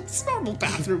 Normal. It's normal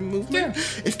bathroom movement. Yeah.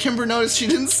 If Kimber noticed, she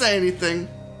didn't say anything.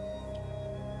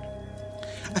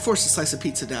 I forced a slice of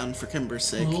pizza down for Kimber's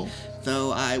sake,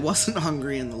 though I wasn't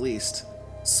hungry in the least.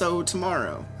 So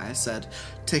tomorrow, I said,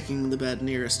 taking the bed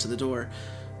nearest to the door.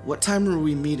 What time are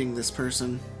we meeting this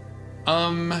person?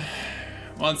 Well,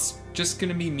 it's just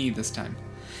gonna be me this time.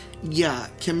 Yeah,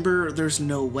 Kimber, there's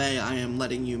no way I am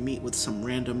letting you meet with some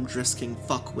random Drisking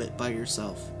fuckwit by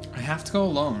yourself. I have to go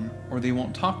alone, or they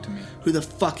won't talk to me. Who the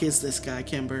fuck is this guy,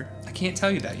 Kimber? I can't tell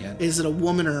you that yet. Is it a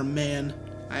woman or a man?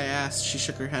 I asked. She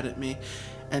shook her head at me.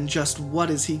 And just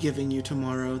what is he giving you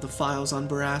tomorrow? The files on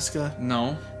Borrasca?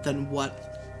 No. Then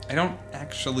what? I don't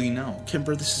actually know.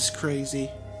 Kimber, this is crazy.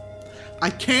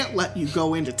 I can't let you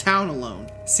go into town alone.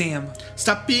 Sam.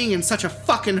 Stop being in such a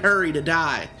fucking hurry to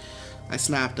die. I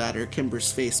snapped at her.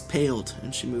 Kimber's face paled,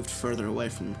 and she moved further away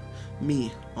from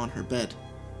me on her bed.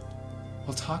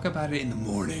 We'll talk about it in the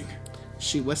morning,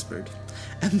 she whispered,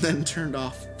 and then turned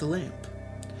off the lamp.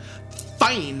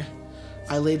 Fine!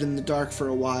 I laid in the dark for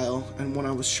a while, and when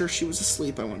I was sure she was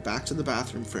asleep, I went back to the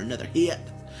bathroom for another hit.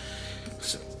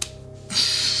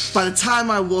 By the time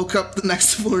I woke up the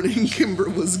next morning, Kimber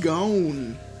was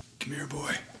gone. Come here,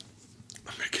 boy.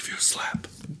 I'm gonna give you a slap.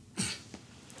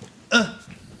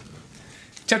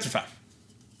 Chapter 5.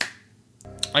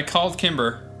 I called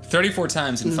Kimber 34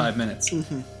 times in 5 minutes.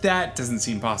 That doesn't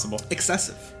seem possible.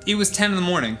 Excessive. It was 10 in the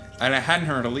morning, and I hadn't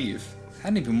heard her leave. I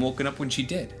hadn't even woken up when she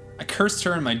did. I cursed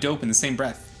her and my dope in the same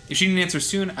breath. If she didn't answer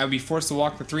soon, I would be forced to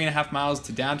walk the 3.5 miles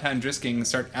to downtown Drisking and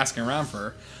start asking around for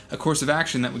her, a course of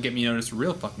action that would get me noticed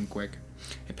real fucking quick.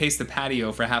 I paced the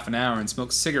patio for half an hour and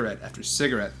smoked cigarette after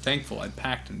cigarette, thankful I'd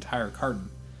packed an entire carton.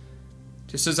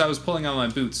 Just as I was pulling on my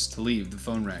boots to leave, the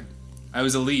phone rang. I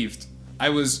was Aleve,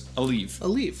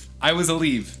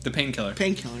 the painkiller.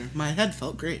 Painkiller. My head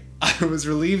felt great. I was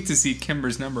relieved to see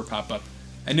Kimber's number pop up.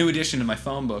 A new addition to my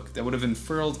phone book that would have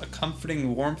unfurled a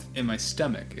comforting warmth in my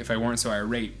stomach if I weren't so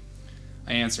irate.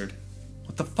 I answered.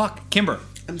 What the fuck? Kimber!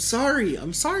 I'm sorry,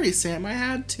 Sam. I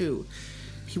had to.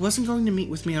 He wasn't going to meet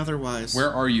with me otherwise.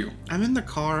 Where are you? I'm in the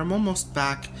car. I'm almost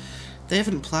back. They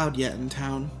haven't plowed yet in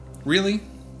town. Really?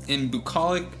 In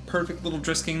bucolic, perfect little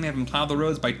Drisking, they haven't plowed the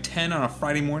roads by 10 on a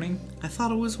Friday morning? I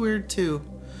thought it was weird, too.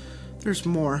 There's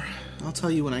more. I'll tell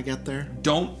you when I get there.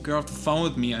 Don't get off the phone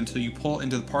with me until you pull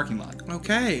into the parking lot.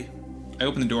 Okay. I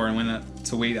opened the door and went out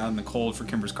to wait out in the cold for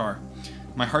Kimber's car.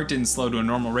 My heart didn't slow to a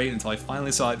normal rate until I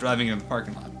finally saw it driving into the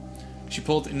parking lot. She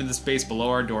pulled into the space below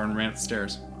our door and ran up the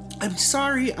stairs. I'm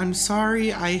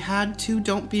sorry. I had to.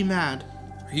 Don't be mad.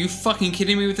 Are you fucking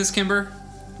kidding me with this, Kimber?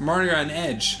 I'm already on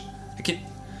edge.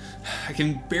 I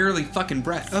can barely fucking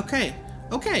breath.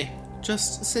 Okay.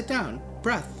 Just sit down.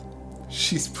 Breath.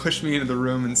 She's pushed me into the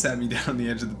room and sat me down on the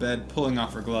edge of the bed, pulling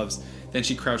off her gloves. Then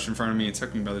she crouched in front of me and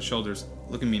took me by the shoulders,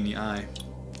 looking me in the eye.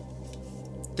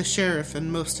 The sheriff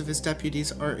and most of his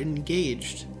deputies are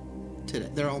engaged today.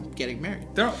 They're all getting married.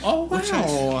 Oh,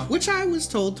 wow. Which I was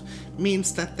told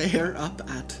means that they're up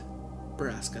at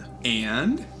Borrasca.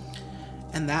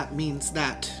 And that means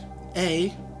that,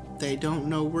 A, they don't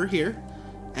know we're here,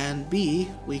 and B,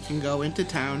 we can go into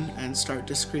town and start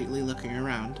discreetly looking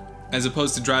around. As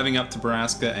opposed to driving up to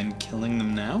Borrasca and killing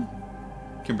them now?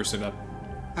 Kimber stood up.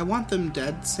 I want them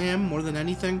dead, Sam, more than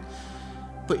anything.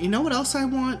 But you know what else I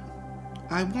want?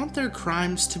 I want their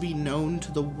crimes to be known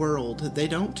to the world. They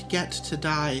don't get to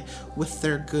die with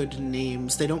their good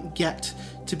names. They don't get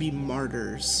to be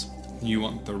martyrs. You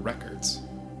want the records,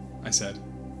 I said.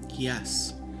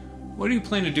 Yes. What do you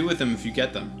plan to do with them if you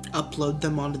get them? Upload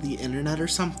them onto the internet or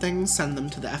something? Send them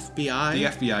to the FBI? The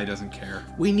FBI doesn't care.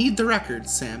 We need the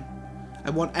records, Sam. I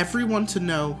want everyone to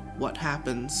know what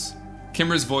happens.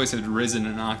 Kimber's voice had risen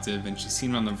an octave, and she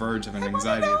seemed on the verge of an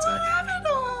anxiety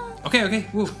attack. Okay,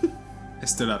 woo. I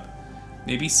stood up.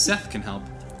 Maybe Seth can help.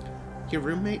 Your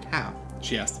roommate? How?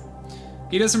 She asked.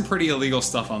 He does some pretty illegal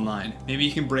stuff online. Maybe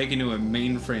he can break into a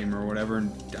mainframe or whatever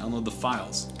and download the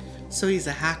files. So he's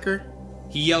a hacker?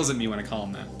 He yells at me when I call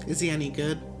him that. Is he any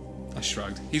good? I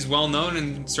shrugged. He's well known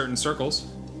in certain circles.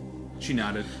 She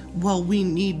nodded. Well, we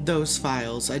need those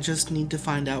files. I just need to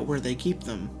find out where they keep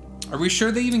them. Are we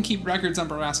sure they even keep records on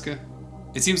Borrasca?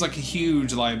 It seems like a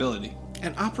huge liability.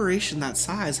 An operation that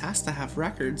size has to have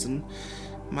records, and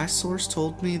my source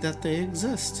told me that they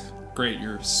exist. Great,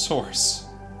 your source.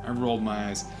 I rolled my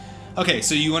eyes. Okay,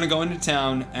 so you want to go into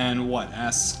town and what?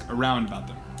 Ask around about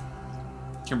them.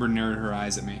 Kimber narrowed her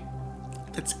eyes at me.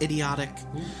 That's idiotic.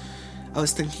 I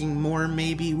was thinking more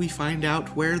maybe we find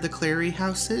out where the Clary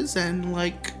house is and,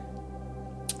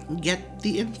 get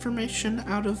the information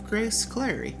out of Grace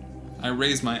Clary. I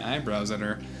raised my eyebrows at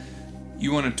her.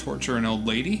 You want to torture an old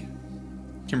lady?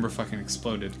 Kimber fucking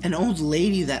exploded. An old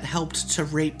lady that helped to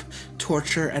rape,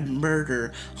 torture, and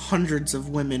murder hundreds of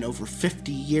women over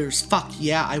 50 years. Fuck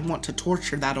yeah, I want to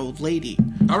torture that old lady.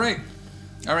 All right.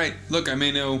 Look, I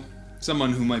may know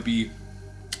someone who might be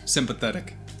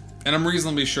sympathetic. And I'm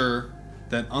reasonably sure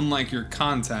that unlike your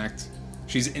contact,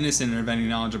 she's innocent of any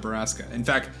knowledge of Borrasca. In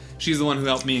fact, she's the one who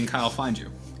helped me and Kyle find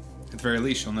you. At the very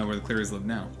least, she'll know where the Clearys live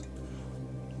now.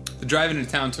 The drive into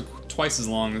town took twice as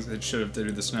long as it should have due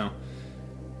to the snow.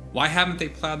 Why haven't they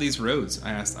plowed these roads?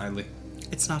 I asked idly.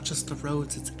 It's not just the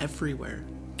roads, it's everywhere.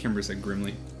 Kimber said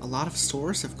grimly. A lot of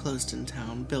stores have closed in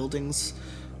town. Buildings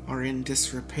are in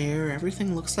disrepair.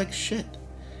 Everything looks like shit.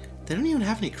 They don't even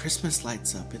have any Christmas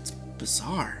lights up. It's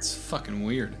bizarre. It's fucking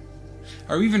weird.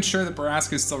 Are we even sure that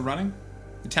Borrasca is still running?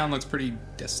 The town looks pretty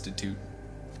destitute.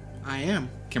 I am.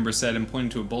 Kimber said and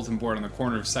pointed to a bulletin board on the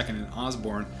corner of 2nd and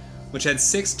Osborne, which had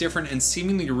 6 different and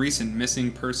seemingly recent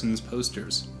missing persons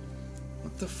posters.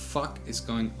 What the fuck is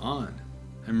going on?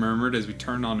 I murmured as we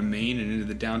turned onto Main and into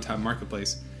the downtown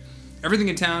marketplace. Everything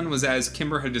in town was as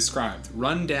Kimber had described,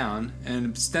 run down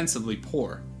and ostensibly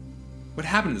poor. What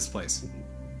happened to this place?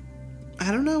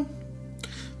 I don't know.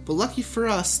 But lucky for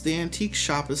us, the antique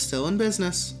shop is still in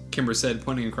business. Kimber said,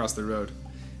 pointing across the road.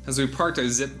 As we parked, I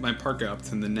zipped my parka up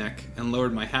to the neck and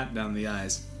lowered my hat down the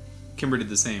eyes. Kimber did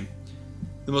the same.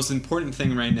 The most important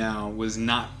thing right now was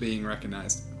not being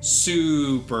recognized.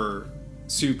 Super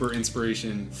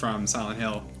inspiration from Silent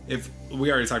Hill. If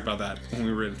we already talked about that when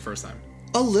we read it the first time.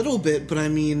 A little bit, but I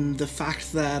mean, the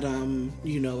fact that,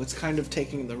 it's kind of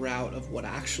taking the route of what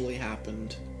actually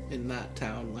happened in that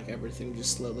town. Like, everything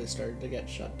just slowly started to get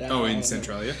shut down. Oh, in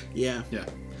Centralia? Yeah. Yeah.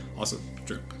 Also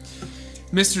true.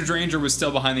 Mr. Dranger was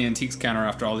still behind the antiques counter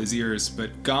after all these years,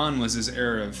 but gone was his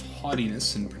air of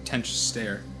haughtiness and pretentious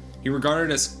stare. He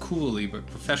regarded us coolly but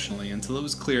professionally until it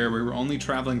was clear we were only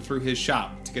traveling through his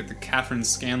shop to get to Catherine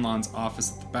Scanlon's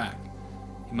office at the back.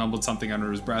 He mumbled something under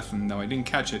his breath, and though I didn't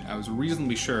catch it, I was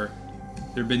reasonably sure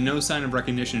there had been no sign of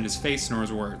recognition in his face nor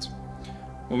his words.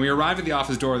 When we arrived at the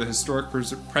office door of the Historic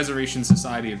Preservation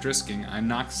Society of Drisking, I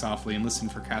knocked softly and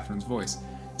listened for Catherine's voice.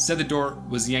 Instead, the door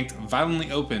was yanked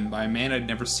violently open by a man I'd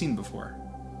never seen before.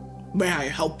 May I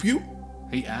help you?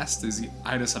 He asked as he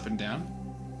eyed us up and down.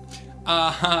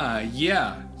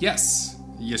 Yes,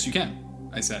 you can,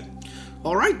 I said.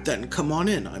 All right then, come on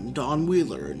in. I'm Don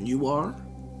Wheeler, and you are?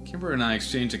 Kimber and I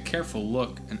exchanged a careful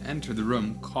look and entered the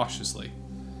room cautiously.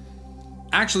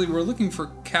 Actually, we're looking for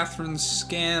Catherine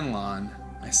Scanlon,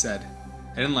 I said.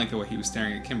 I didn't like the way he was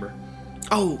staring at Kimber.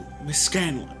 Oh, Miss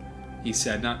Scanlon, he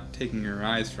said, not taking her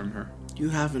eyes from her. You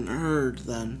haven't heard,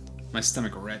 then? My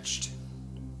stomach retched.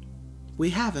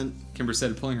 We haven't. Kimber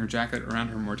said, pulling her jacket around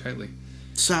her more tightly.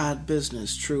 Sad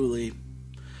business, truly.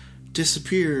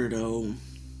 Disappeared,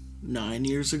 9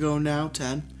 years ago now,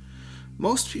 10.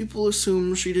 Most people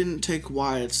assume she didn't take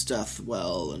Wyatt's death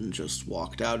well and just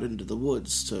walked out into the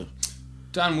woods to...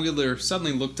 Don Wheeler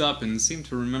suddenly looked up and seemed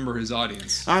to remember his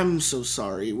audience. I'm so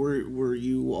sorry. Were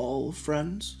you all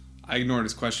friends? I ignored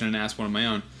his question and asked one of my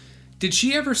own. Did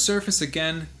she ever surface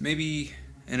again, maybe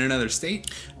in another state?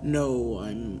 No,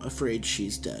 I'm afraid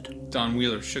she's dead. Don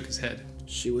Wheeler shook his head.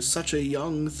 She was such a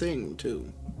young thing,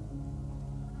 too.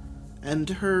 And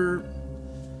her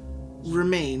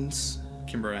remains...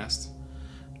 Kimber asked.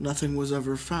 Nothing was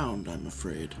ever found, I'm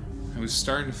afraid. I was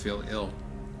starting to feel ill.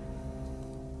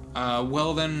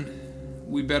 Well then,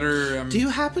 we better... Do you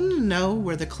happen to know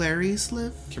where the Clarys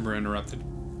live? Kimber interrupted.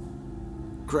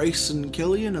 Grace and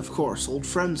Killian, of course, old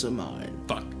friends of mine.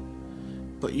 Fuck.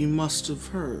 But you must have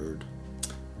heard.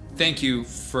 Thank you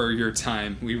for your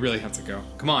time. We really have to go.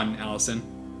 Come on, Allison.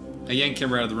 I yanked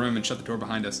Kimber out of the room and shut the door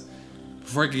behind us.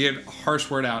 Before I could get a harsh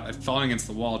word out, I'd fallen against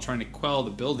the wall, trying to quell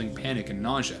the building panic and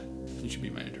nausea. You should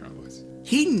be my internal voice.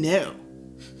 He knew.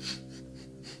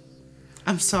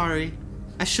 I'm sorry.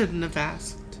 I shouldn't have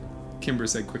asked. Kimber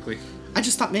said quickly. I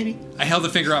just thought maybe. I held a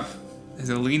finger up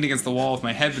as I leaned against the wall with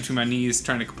my head between my knees,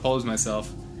 trying to compose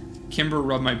myself. Kimber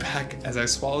rubbed my back as I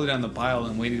swallowed down the bile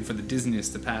and waited for the dizziness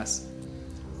to pass.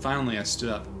 Finally, I stood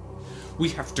up. We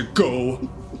have to go!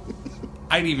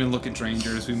 I didn't even look at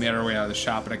Dranger as we made our way out of the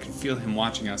shop, but I could feel him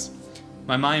watching us.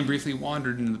 My mind briefly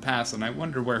wandered into the past, and I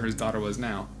wondered where his daughter was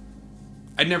now.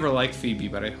 I'd never liked Phoebe,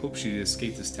 but I hoped she'd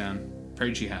escaped this town.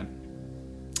 Prayed she had.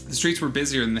 The streets were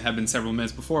busier than they had been several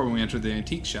minutes before when we entered the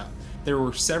antique shop. There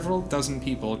were several dozen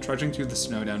people trudging through the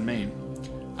snow down Main.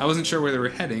 I wasn't sure where they were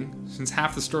heading, since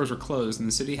half the stores were closed and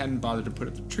the city hadn't bothered to put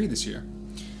up a tree this year.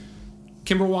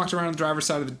 Kimber walked around the driver's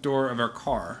side of the door of our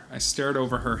car. I stared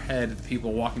over her head at the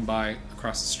people walking by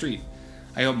across the street.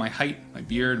 I hoped my height, my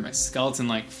beard, my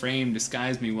skeleton-like frame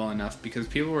disguised me well enough because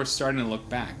people were starting to look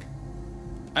back.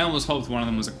 I almost hoped one of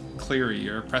them was a Cleary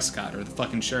or a Prescott or the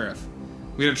fucking sheriff.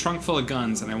 We had a trunk full of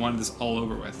guns and I wanted this all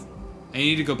over with. I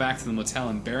needed to go back to the motel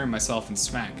and bury myself in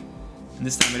smack. And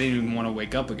this time I didn't even want to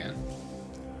wake up again.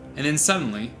 And then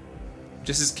suddenly,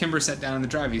 just as Kimber sat down in the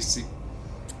driver's seat,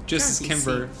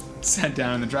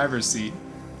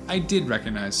 I did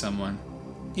recognize someone.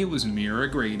 It was Mira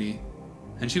Grady,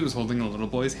 and she was holding a little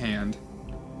boy's hand.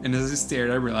 And as I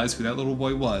stared, I realized who that little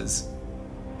boy was.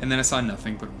 And then I saw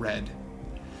nothing but red.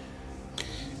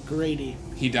 Grady.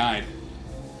 He died.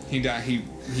 He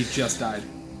just died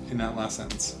in that last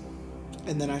sentence.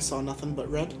 And then I saw nothing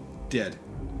but red? Dead.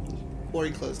 Or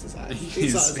he closed his eyes. He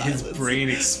saw his eyelids. His brain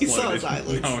exploded. He saw his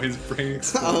eyelids. No, his brain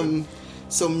exploded.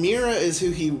 So Mira is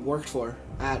who he worked for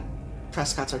at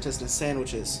Prescott's Artisanal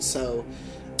Sandwiches. So,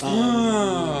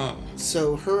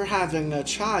 so her having a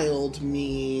child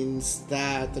means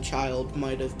that the child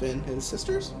might have been his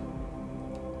sister's?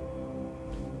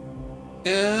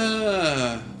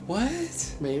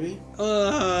 What? Maybe.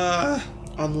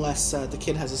 Unless the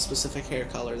kid has a specific hair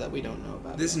color that we don't know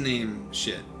about. This name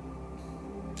shit.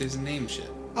 There's a name shit.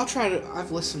 I'll try to...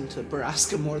 I've listened to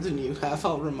Borrasca more than you have.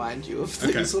 I'll remind you of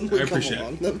things when we I come appreciate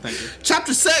along it. them. Thank you.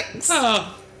 Chapter 6!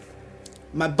 Oh.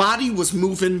 My body was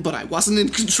moving, but I wasn't in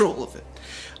control of it.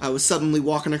 I was suddenly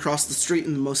walking across the street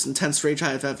in the most intense rage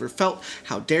I have ever felt.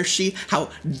 How dare she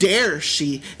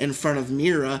in front of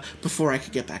Mira before I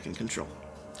could get back in control.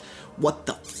 What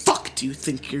the fuck do you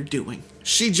think you're doing?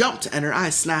 She jumped and her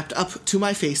eyes snapped up to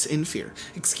my face in fear.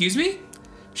 Excuse me?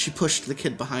 She pushed the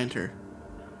kid behind her.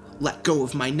 Let go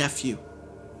of my nephew.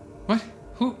 What?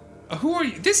 Who are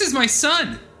you? This is my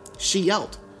son! She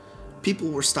yelled. People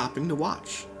were stopping to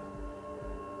watch.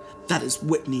 That is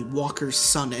Whitney Walker's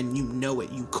son, and you know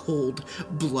it, you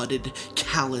cold-blooded,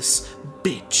 callous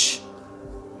bitch.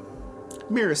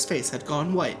 Mira's face had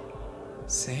gone white.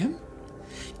 Sam?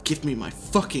 Give me my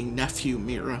fucking nephew,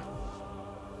 Mira.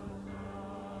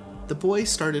 The boy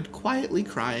started quietly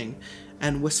crying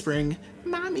and whispering,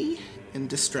 Mommy, in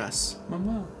distress.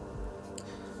 Mama.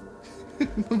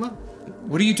 Mama.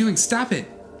 What are you doing? Stop it.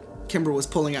 Kimber was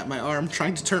pulling at my arm,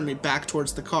 trying to turn me back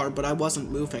towards the car, but I wasn't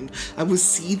moving. I was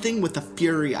seething with a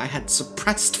fury I had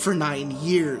suppressed for 9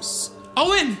 years.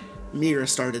 Owen! Mira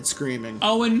started screaming.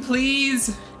 Owen,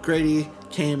 please! Grady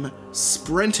came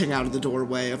sprinting out of the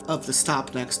doorway of the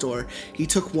stop next door. He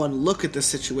took one look at the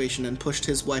situation and pushed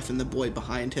his wife and the boy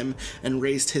behind him and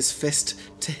raised his fist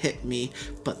to hit me,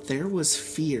 but there was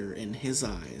fear in his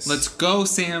eyes. Let's go,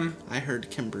 Sam! I heard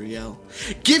Kimber yell.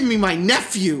 Give me my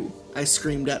nephew! I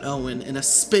screamed at Owen in a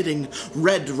spitting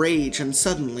red rage, and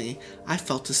suddenly I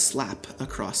felt a slap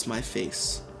across my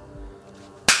face.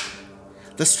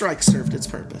 The strike served its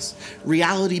purpose.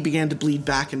 Reality began to bleed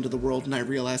back into the world, and I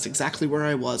realized exactly where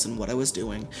I was and what I was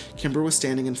doing. Kimber was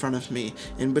standing in front of me,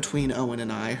 in between Owen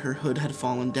and I. Her hood had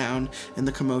fallen down in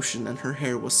the commotion, and her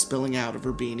hair was spilling out of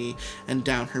her beanie and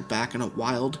down her back in a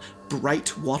wild,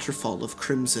 bright waterfall of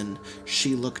crimson.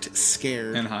 She looked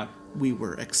scared. And hot. We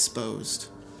were exposed.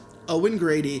 Owen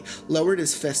Grady lowered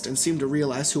his fist and seemed to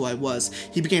realize who I was.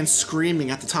 He began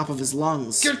screaming at the top of his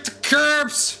lungs. Get the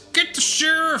cops! Get the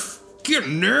sheriff! Get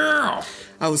him now!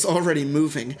 I was already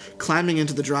moving, climbing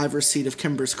into the driver's seat of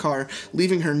Kimber's car,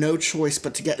 leaving her no choice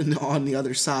but to get on the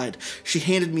other side. She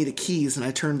handed me the keys and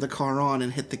I turned the car on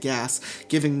and hit the gas,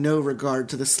 giving no regard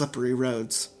to the slippery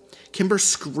roads. Kimber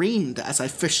screamed as I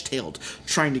fishtailed,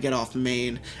 trying to get off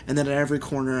Main, and then at every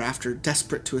corner after,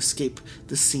 desperate to escape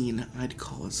the scene I'd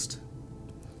caused.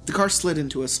 The car slid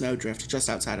into a snowdrift just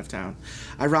outside of town.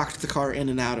 I rocked the car in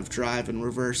and out of drive and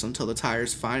reverse until the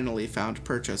tires finally found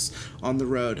purchase on the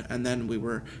road, and then we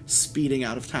were speeding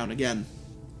out of town again.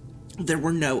 There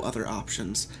were no other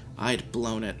options. I'd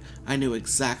blown it. I knew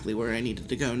exactly where I needed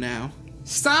to go now.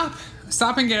 Stop!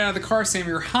 Stop and get out of the car, Sam.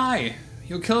 You're high.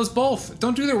 You'll kill us both.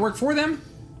 Don't do their work for them.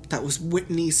 That was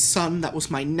Whitney's son. That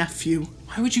was my nephew.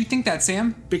 Why would you think that,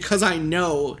 Sam? Because I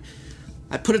know.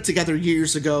 I put it together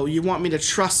years ago. You want me to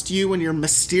trust you and your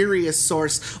mysterious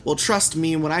source? Well, trust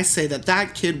me when I say that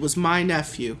that kid was my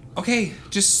nephew. Okay,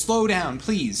 just slow down,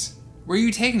 please. Where are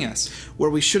you taking us? Where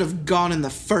we should have gone in the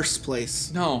first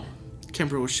place. No.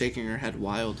 Kimber was shaking her head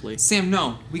wildly. Sam,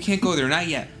 no. We can't go there, not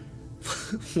yet.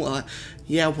 Well,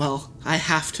 I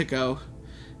have to go.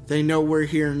 They know we're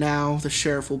here now. The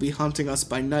sheriff will be hunting us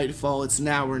by nightfall. It's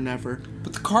now or never.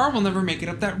 But the car will never make it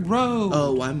up that road.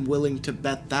 Oh, I'm willing to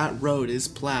bet that road is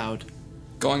plowed.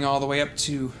 Going all the way up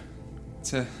to...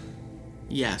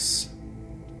 Yes,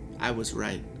 I was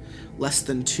right. Less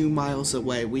than 2 miles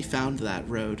away, we found that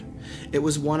road. It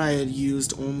was one I had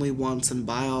used only once, and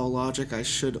by all logic, I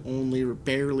should only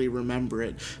barely remember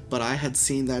it, but I had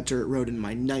seen that dirt road in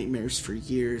my nightmares for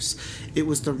years. It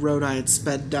was the road I had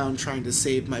sped down trying to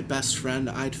save my best friend.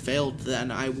 I'd failed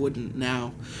then, I wouldn't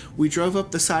now. We drove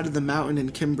up the side of the mountain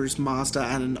in Kimber's Mazda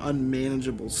at an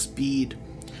unmanageable speed.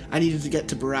 I needed to get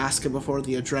to Borrasca before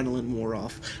the adrenaline wore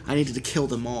off. I needed to kill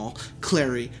them all.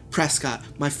 Clary, Prescott,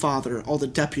 my father, all the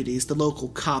deputies, the local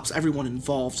cops, everyone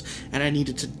involved, and I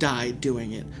needed to die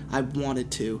doing it. I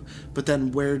wanted to, but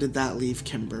then where did that leave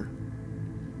Kimber?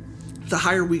 The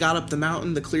higher we got up the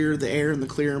mountain, the clearer the air and the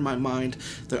clearer my mind.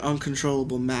 The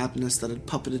uncontrollable madness that had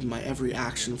puppeted my every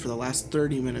action for the last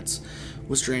 30 minutes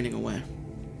was draining away.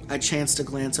 I chanced to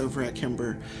glance over at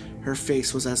Kimber. Her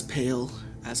face was as pale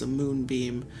as a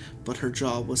moonbeam, but her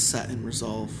jaw was set in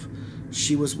resolve.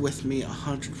 She was with me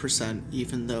 100%,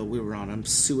 even though we were on a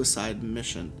suicide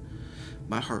mission.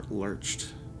 My heart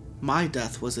lurched. My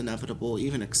death was inevitable,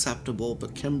 even acceptable,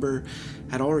 but Kimber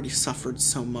had already suffered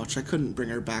so much I couldn't bring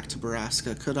her back to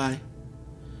Borrasca, could I?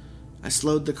 I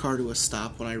slowed the car to a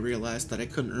stop when I realized that I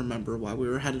couldn't remember why we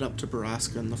were headed up to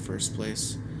Borrasca in the first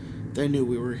place. They knew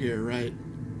we were here, right?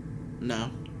 No.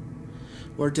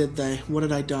 Or did they? What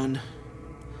had I done?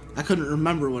 I couldn't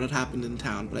remember what had happened in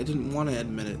town, but I didn't want to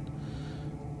admit it.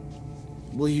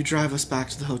 Will you drive us back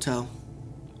to the hotel?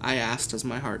 I asked as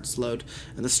my heart slowed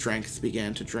and the strength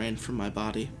began to drain from my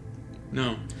body.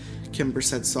 No. Kimber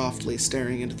said softly,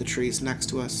 staring into the trees next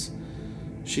to us.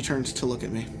 She turned to look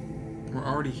at me. We're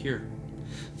already here.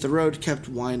 The road kept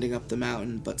winding up the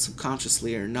mountain, but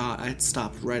subconsciously or not, I had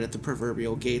stopped right at the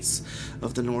proverbial gates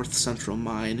of the north central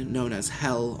mine, known as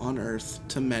Hell on Earth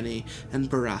to many and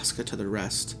Borrasca to the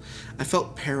rest. I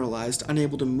felt paralyzed,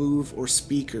 unable to move or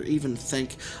speak or even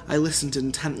think. I listened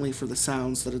intently for the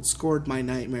sounds that had scored my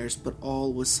nightmares, but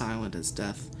all was silent as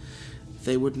death.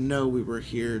 They would know we were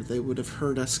here. They would have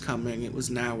heard us coming. It was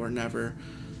now or never.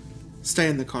 Stay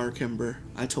in the car, Kimber,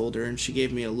 I told her, and she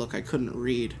gave me a look I couldn't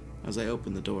read as I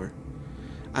opened the door.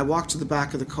 I walked to the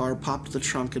back of the car, popped the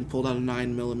trunk, and pulled out a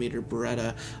 9mm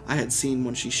Beretta I had seen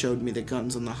when she showed me the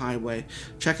guns on the highway.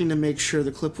 Checking to make sure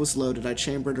the clip was loaded, I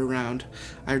chambered around.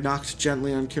 I knocked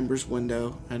gently on Kimber's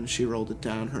window, and she rolled it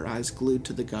down, her eyes glued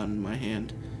to the gun in my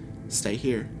hand. Stay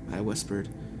here, I whispered,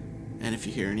 and if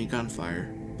you hear any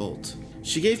gunfire, bolt.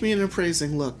 She gave me an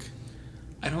appraising look.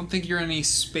 I don't think you're in any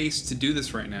space to do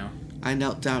this right now. I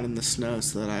knelt down in the snow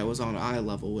so that I was on eye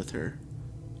level with her.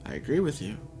 I agree with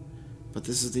you, but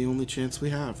this is the only chance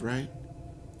we have, right?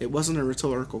 It wasn't a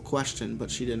rhetorical question, but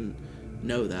she didn't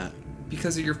know that.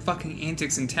 Because of your fucking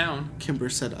antics in town. Kimber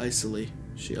said icily.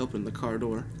 She opened the car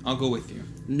door. I'll go with you.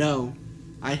 No,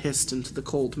 I hissed into the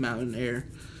cold mountain air.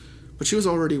 But she was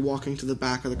already walking to the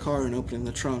back of the car and opening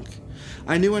the trunk.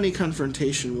 I knew any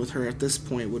confrontation with her at this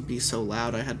point would be so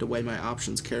loud I had to weigh my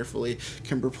options carefully.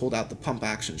 Kimber pulled out the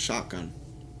pump-action shotgun.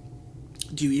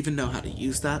 Do you even know how to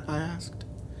use that? I asked.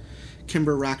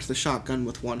 Kimber racked the shotgun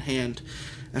with one hand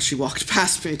as she walked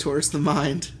past me towards the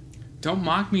mine. Don't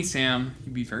mock me, Sam.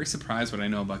 You'd be very surprised what I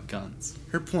know about guns.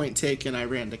 Her point taken, I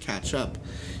ran to catch up.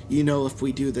 You know, if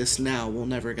we do this now, we'll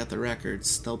never get the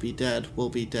records. They'll be dead, we'll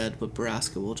be dead, but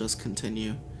Borrasca will just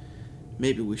continue.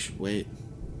 Maybe we should wait.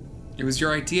 It was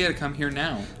your idea to come here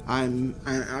now.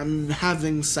 I'm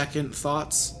having second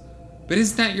thoughts. But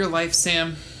isn't that your life,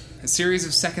 Sam? A series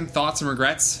of second thoughts and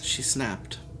regrets? She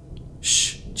snapped.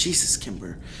 Shh, Jesus,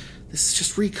 Kimber. This is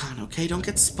just recon, okay? Don't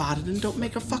get spotted and don't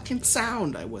make a fucking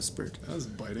sound, I whispered. That was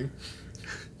biting.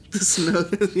 The snow,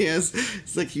 yes.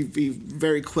 It's like you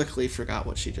very quickly forgot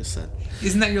what she just said.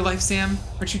 Isn't that your life, Sam?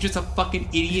 Aren't you just a fucking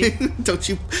idiot?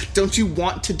 Don't you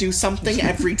want to do something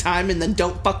every time and then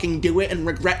don't fucking do it and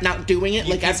regret not doing it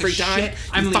like every time?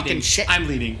 I'm fucking leading. shit. I'm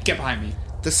leading. Get behind me.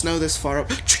 The snow this far up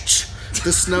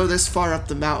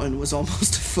the mountain was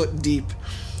almost a foot deep.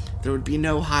 There would be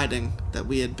no hiding that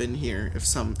we had been here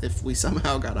if we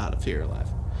somehow got out of here alive.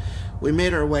 We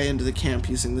made our way into the camp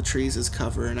using the trees as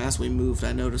cover, and as we moved,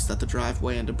 I noticed that the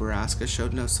driveway into Borrasca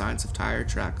showed no signs of tire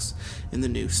tracks in the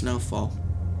new snowfall.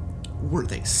 Were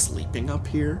they sleeping up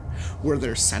here? Were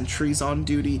there sentries on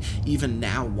duty, even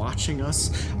now watching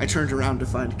us? I turned around to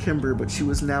find Kimber, but she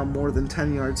was now more than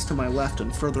 10 yards to my left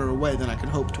and further away than I could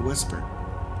hope to whisper.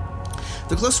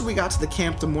 The closer we got to the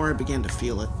camp, the more I began to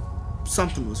feel it.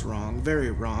 Something was wrong, very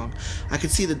wrong. I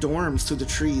could see the dorms through the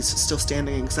trees, still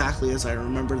standing exactly as I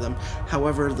remember them.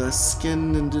 However, the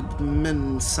skin-ended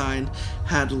men sign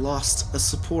had lost a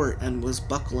support and was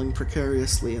buckling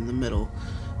precariously in the middle.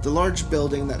 The large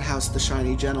building that housed the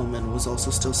shiny gentleman was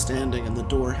also still standing, and the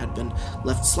door had been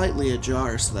left slightly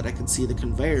ajar so that I could see the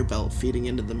conveyor belt feeding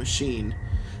into the machine.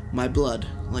 My blood,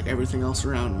 like everything else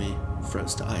around me,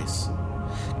 froze to ice.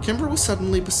 Kimber was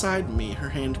suddenly beside me, her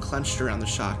hand clenched around the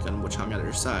shotgun which hung at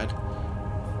her side.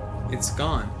 It's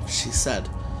gone, she said,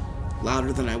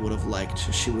 louder than I would have liked.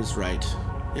 She was right.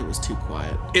 It was too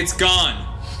quiet. It's gone!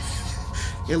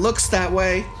 It looks that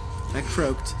way, I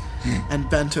croaked, and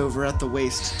bent over at the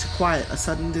waist to quiet a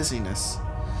sudden dizziness.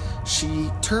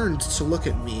 She turned to look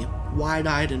at me,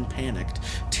 wide-eyed and panicked.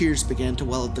 Tears began to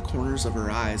well at the corners of her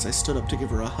eyes. I stood up to give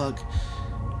her a hug,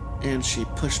 and she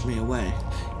pushed me away.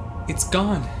 It's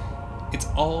gone. It's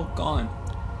all gone.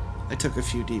 I took a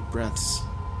few deep breaths.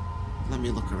 Let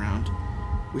me look around.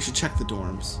 We should check the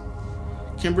dorms.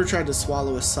 Kimber tried to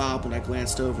swallow a sob and I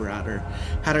glanced over at her.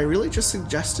 Had I really just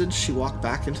suggested she walk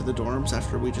back into the dorms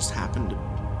after what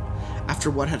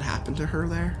had happened to her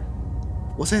there?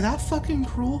 Was I that fucking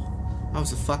cruel? I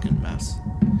was a fucking mess.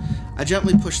 I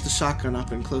gently pushed the shotgun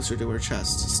up and closer to her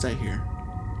chest. Stay here.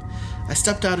 I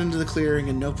stepped out into the clearing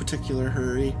in no particular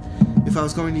hurry. If I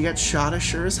was going to get shot, I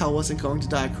sure as hell wasn't going to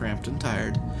die cramped and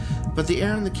tired. But the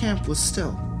air in the camp was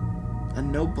still,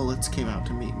 and no bullets came out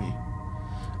to meet me.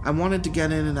 I wanted to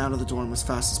get in and out of the dorm as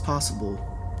fast as possible.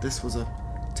 This was a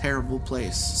terrible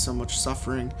place, so much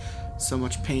suffering, so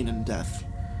much pain and death.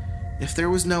 If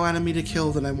there was no enemy to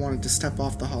kill, then I wanted to step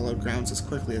off the hallowed grounds as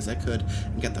quickly as I could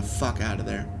and get the fuck out of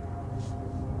there.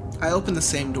 I opened the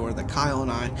same door that Kyle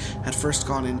and I had first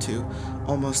gone into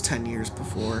almost 10 years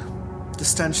before. The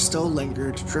stench still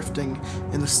lingered, drifting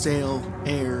in the stale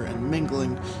air and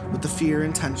mingling with the fear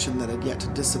and tension that had yet to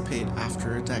dissipate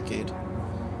after a decade.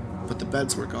 But the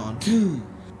beds were gone.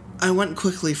 I went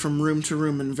quickly from room to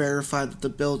room and verified that the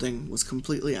building was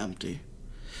completely empty.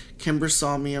 Kimber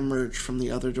saw me emerge from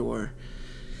the other door,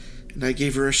 and I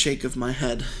gave her a shake of my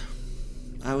head.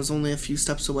 I was only a few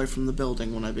steps away from the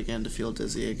building when I began to feel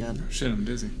dizzy again. Shit, I'm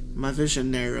dizzy. My vision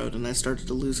narrowed, and I started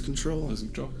to lose control.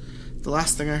 The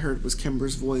last thing I heard was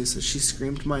Kimber's voice as she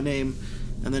screamed my name,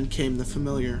 and then came the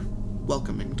familiar,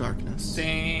 welcoming darkness.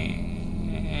 Damn.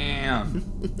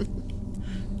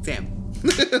 Damn.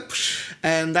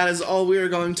 And that is all we are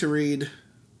going to read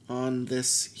on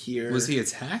this here. Was he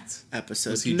attacked?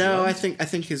 Episode? Was he no, drugged? I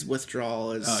think his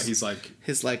withdrawal is. He's like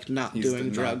his not he's doing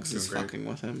not drugs doing is great. fucking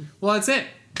with him. Well, that's it.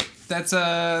 That's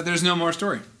there's no more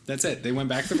story. That's it. They went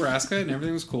back to Borrasca and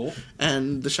everything was cool.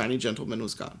 And the shiny gentleman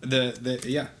was gone.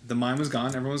 The mine was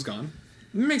gone. Everyone was gone.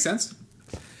 It makes sense.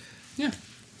 Yeah.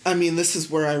 I mean, this is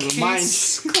where I remind.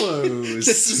 Case closed.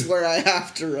 This is where I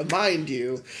have to remind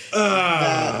you.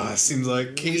 that seems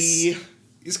like case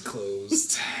is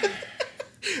closed.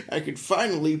 I could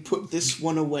finally put this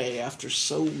one away after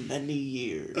so many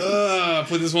years.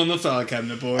 Put this one in the file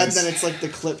cabinet, boys. And then it's like the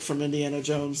clip from Indiana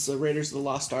Jones, the Raiders of the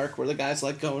Lost Ark, where the guy's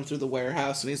like going through the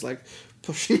warehouse and he's like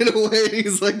pushing it away. And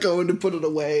he's like going to put it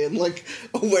away in like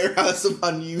a warehouse of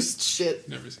unused shit.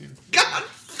 Never seen. God,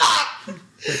 fuck!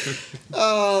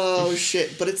 Oh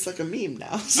shit! But it's like a meme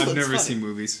now. So I've never funny. seen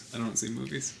movies. I don't see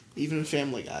movies. Even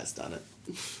Family Guy's done it.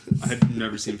 I've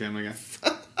never seen Family Guy.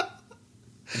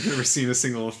 I've never seen a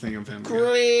single thing of Family Guy.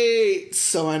 Great.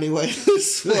 So anyway,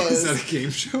 this was. Is that a game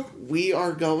show? We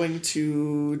are going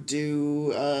to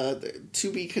do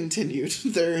to be continued.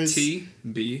 There is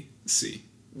TBC.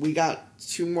 We got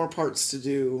 2 more parts to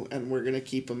do, and we're gonna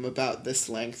keep them about this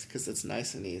length because it's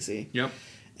nice and easy. Yep.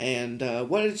 And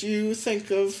what did you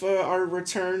think of our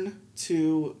return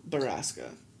to Borrasca?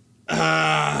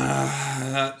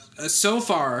 So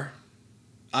far,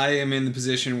 I am in the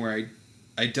position where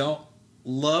I don't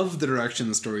love the direction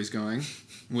the story's going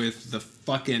with the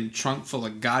fucking trunk full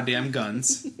of goddamn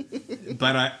guns.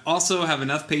 But I also have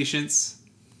enough patience,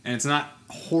 and it's not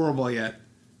horrible yet,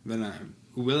 that I'm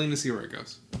willing to see where it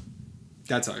goes.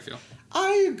 That's how I feel.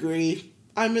 I agree.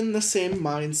 I'm in the same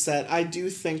mindset. I do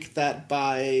think that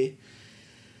by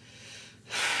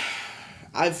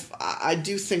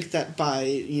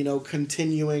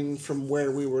continuing from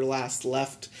where we were last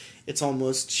left, it's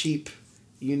almost cheap.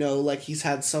 Like he's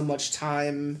had so much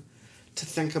time to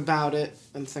think about it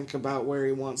and think about where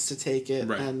he wants to take it.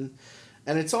 Right. And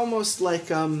it's almost like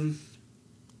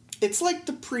it's like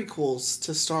the prequels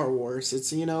to Star Wars.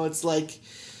 It's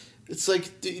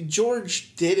like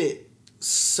George did it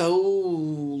so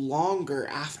longer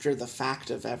after the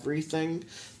fact of everything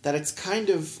that it's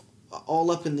kind of all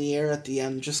up in the air at the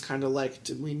end, just kind of like,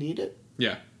 did we need it?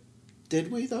 Yeah.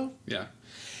 Did we, though? Yeah.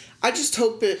 I just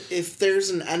hope if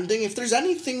there's an ending, if there's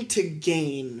anything to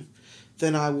gain,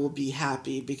 then I will be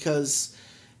happy, because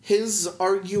his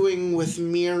arguing with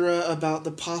Mira about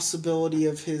the possibility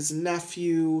of his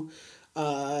nephew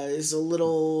is a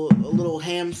little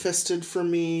ham-fisted for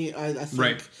me. I think,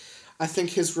 right. I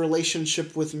think his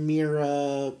relationship with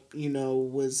Mira,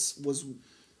 was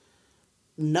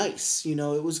nice.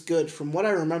 It was good. From what I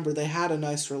remember, they had a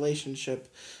nice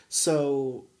relationship.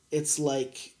 So it's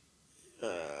like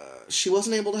she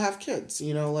wasn't able to have kids.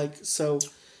 So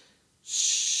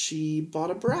she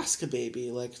bought a Borrasca baby.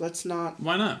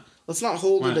 Why not? Let's not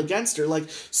hold Why it not? against her.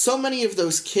 So many of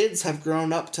those kids have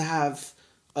grown up to have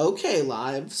okay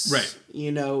lives. Right.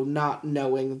 Not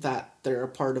knowing that they're a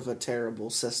part of a terrible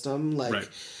system. Right.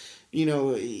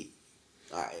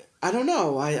 I don't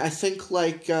know. I think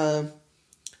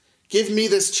give me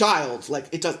this child.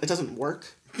 It doesn't work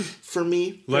for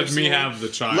me. Let personally. me have the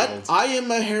child. I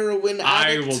am a heroin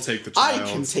I addict. will take the child.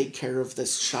 I can take care of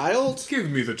this child. Give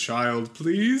me the child,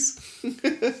 please.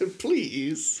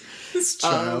 Please. This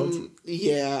child.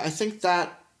 Yeah, I think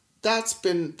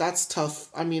that's tough.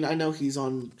 I mean, I know he's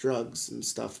on drugs and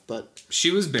stuff, but She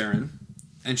was barren,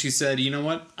 and she said, you know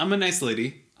what? I'm a nice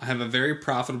lady. I have a very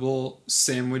profitable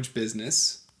sandwich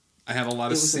business. I have a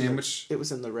lot of sandwich... It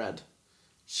was in the red.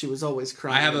 She was always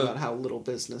crying about how little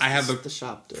business the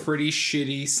shop did. Pretty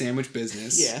shitty sandwich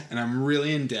business. Yeah. And I'm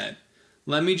really in debt.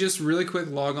 Let me just really quick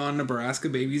log on to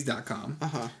BorrascaBabies.com.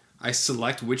 Uh-huh. I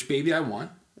select which baby I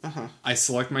want. Uh-huh. I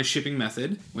select my shipping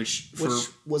method, which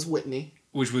was Whitney.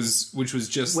 which was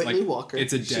just Whitney like Walker.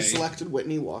 it's a day. She selected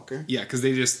Whitney Walker. Yeah, because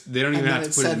they don't even have to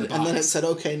put it in the box. And then it said,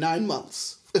 okay, 9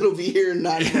 months. It'll be here in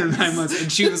 9 months. 9 months. And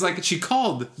she was like, she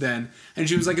called then, and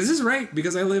she was like, is this right?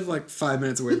 Because I live like 5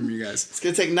 minutes away from you guys. It's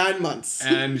going to take 9 months.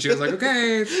 And she was like,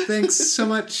 okay, thanks so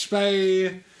much,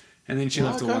 bye. And then she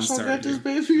left a 1-star. I'll get this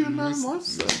baby in 9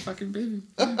 months. Fucking baby.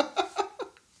 Yeah.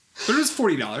 But it was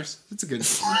 $40. It's a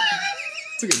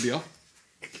good deal.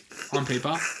 On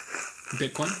PayPal.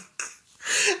 Bitcoin.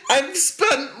 I've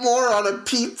spent more on a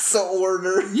pizza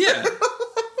order. Yeah.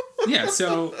 Yeah,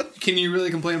 so can you really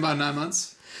complain about 9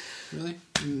 months? Really?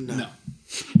 No.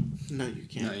 No, you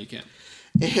can't. No, you can't.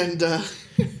 And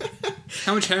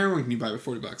how much heroin can you buy with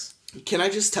 $40? Can I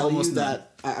just tell Almost you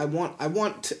that I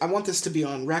want this to be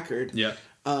on record. Yeah.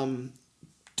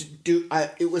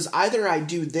 It was either I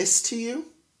do this to you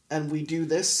and we do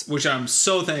this, which I'm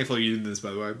so thankful you did this,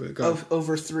 by the way, but go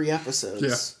over 3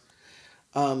 episodes.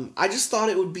 Yeah. I just thought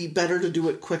it would be better to do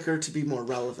it quicker to be more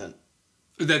relevant.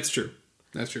 That's true.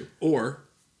 Or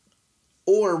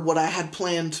what I had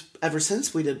planned ever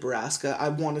since we did Borrasca, I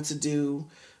wanted to do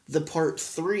the part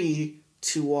 3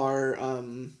 to our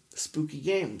spooky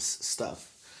games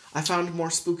stuff. I found more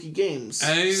spooky games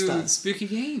stuff. Spooky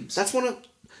games. That's one of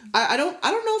I don't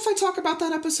know if I talk about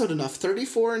that episode enough.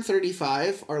 34 and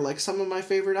 35 are like some of my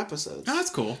favorite episodes. Oh, that's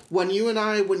cool. When you and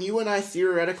I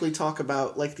theoretically talk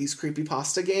about like these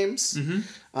creepypasta games,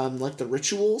 like the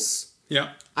rituals.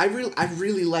 Yeah. I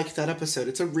really like that episode.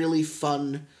 It's a really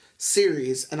fun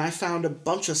series, and I found a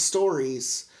bunch of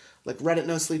stories, like Reddit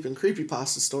No Sleep and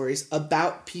creepypasta stories,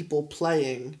 about people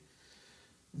playing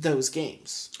those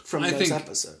games from those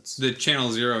episodes. The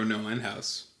Channel Zero No End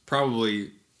House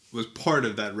probably was part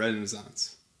of that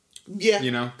renaissance. Yeah.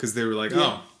 You know, because they were like,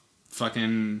 oh,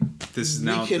 fucking, this is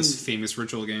now this famous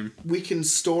ritual game. We can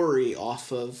story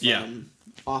off of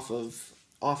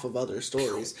other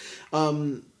stories.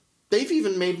 They've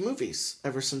even made movies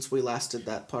ever since we last did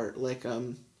that part. Like,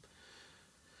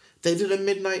 they did a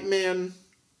Midnight Man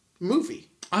movie.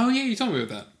 Oh yeah, you told me about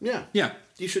that. Yeah. Yeah.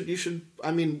 You should.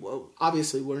 I mean,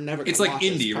 obviously, we're never. It's like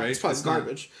indie, right? It's probably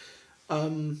garbage.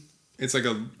 It's like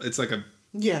a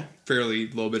fairly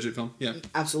low budget film. Yeah.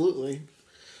 Absolutely.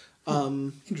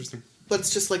 Interesting. But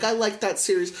it's just like I like that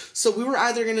series. So we were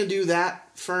either gonna do that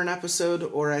for an episode,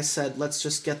 or I said let's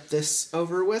just get this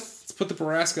over with. Let's put the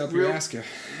Borrasca up your ass.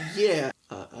 Yeah.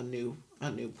 A new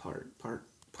part 4.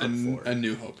 A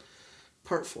New Hope.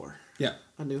 Part 4. Yeah.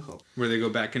 A New Hope. Where they go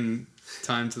back in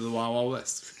time to the Wild Wild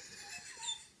West.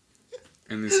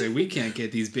 And they say, we can't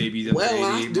get these babies up to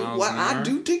 88 miles an hour. I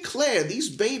do declare, these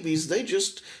babies,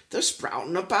 they're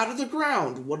sprouting up out of the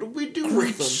ground. What do we do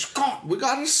with them? Scott. We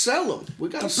gotta sell them. We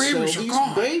gotta sell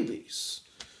these babies.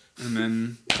 And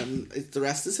then... And the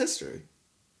rest is history.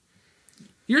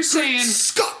 You're saying...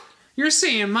 Scott! You're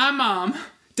saying my mom...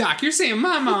 Doc, you're saying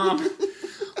my mom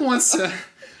wants to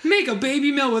make a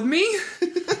baby meal with me?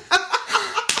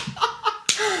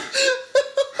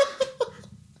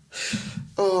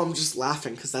 Oh, I'm just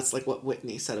laughing because that's like what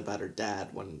Whitney said about her dad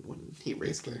when he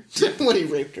raped her. When he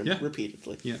raped her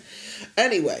repeatedly. Yeah.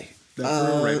 Anyway.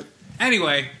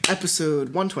 Anyway. Episode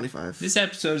 125. This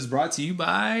episode is brought to you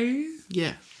by...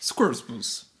 Yeah. Squirrel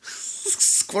Space.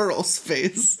 Squirrel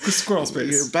Space. Squirrel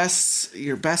Space.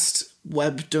 Your best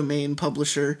web domain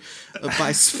publisher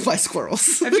by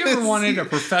squirrels. Have you ever wanted a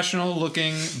professional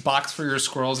looking box for your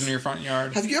squirrels in your front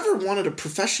yard? Have you ever wanted a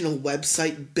professional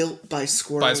website built by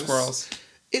squirrels? By squirrels.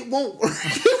 It won't work.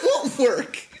 It won't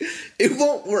work. It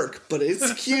won't work, but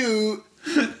it's cute.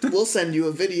 We'll send you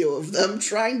a video of them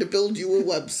trying to build you a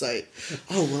website.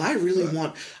 Oh, well, I really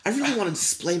want to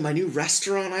display my new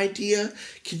restaurant idea.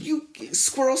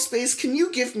 Squirrel Space, can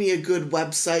you give me a good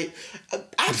website?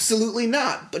 Absolutely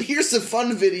not. But here's a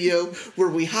fun video where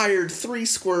we hired 3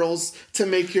 squirrels to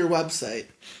make your website.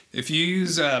 If you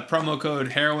use promo code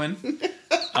heroin,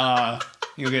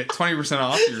 you'll get 20%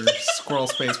 off your Squirrel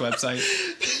Space website.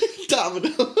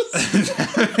 Domino's.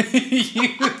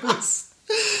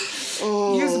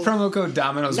 Use the promo code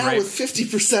Domino's. Now with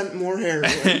 50% more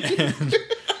heroin.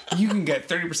 You can get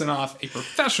 30% off a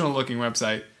professional-looking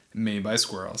website made by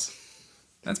squirrels.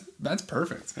 That's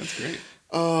perfect. That's great.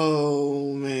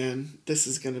 Oh, man. This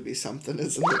is going to be something,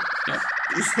 isn't it? Yeah.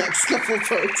 These next couple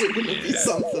parts are going to be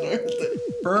something, aren't they?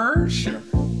 For sure.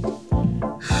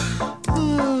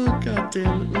 Oh, God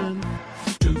damn it, man.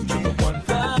 2 to the 1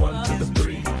 to the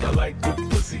 3. I like good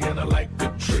pussy and I like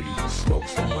good trees. Smoke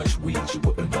so much weed you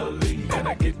wouldn't believe. And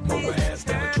I get more ass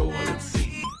than a toilet seat.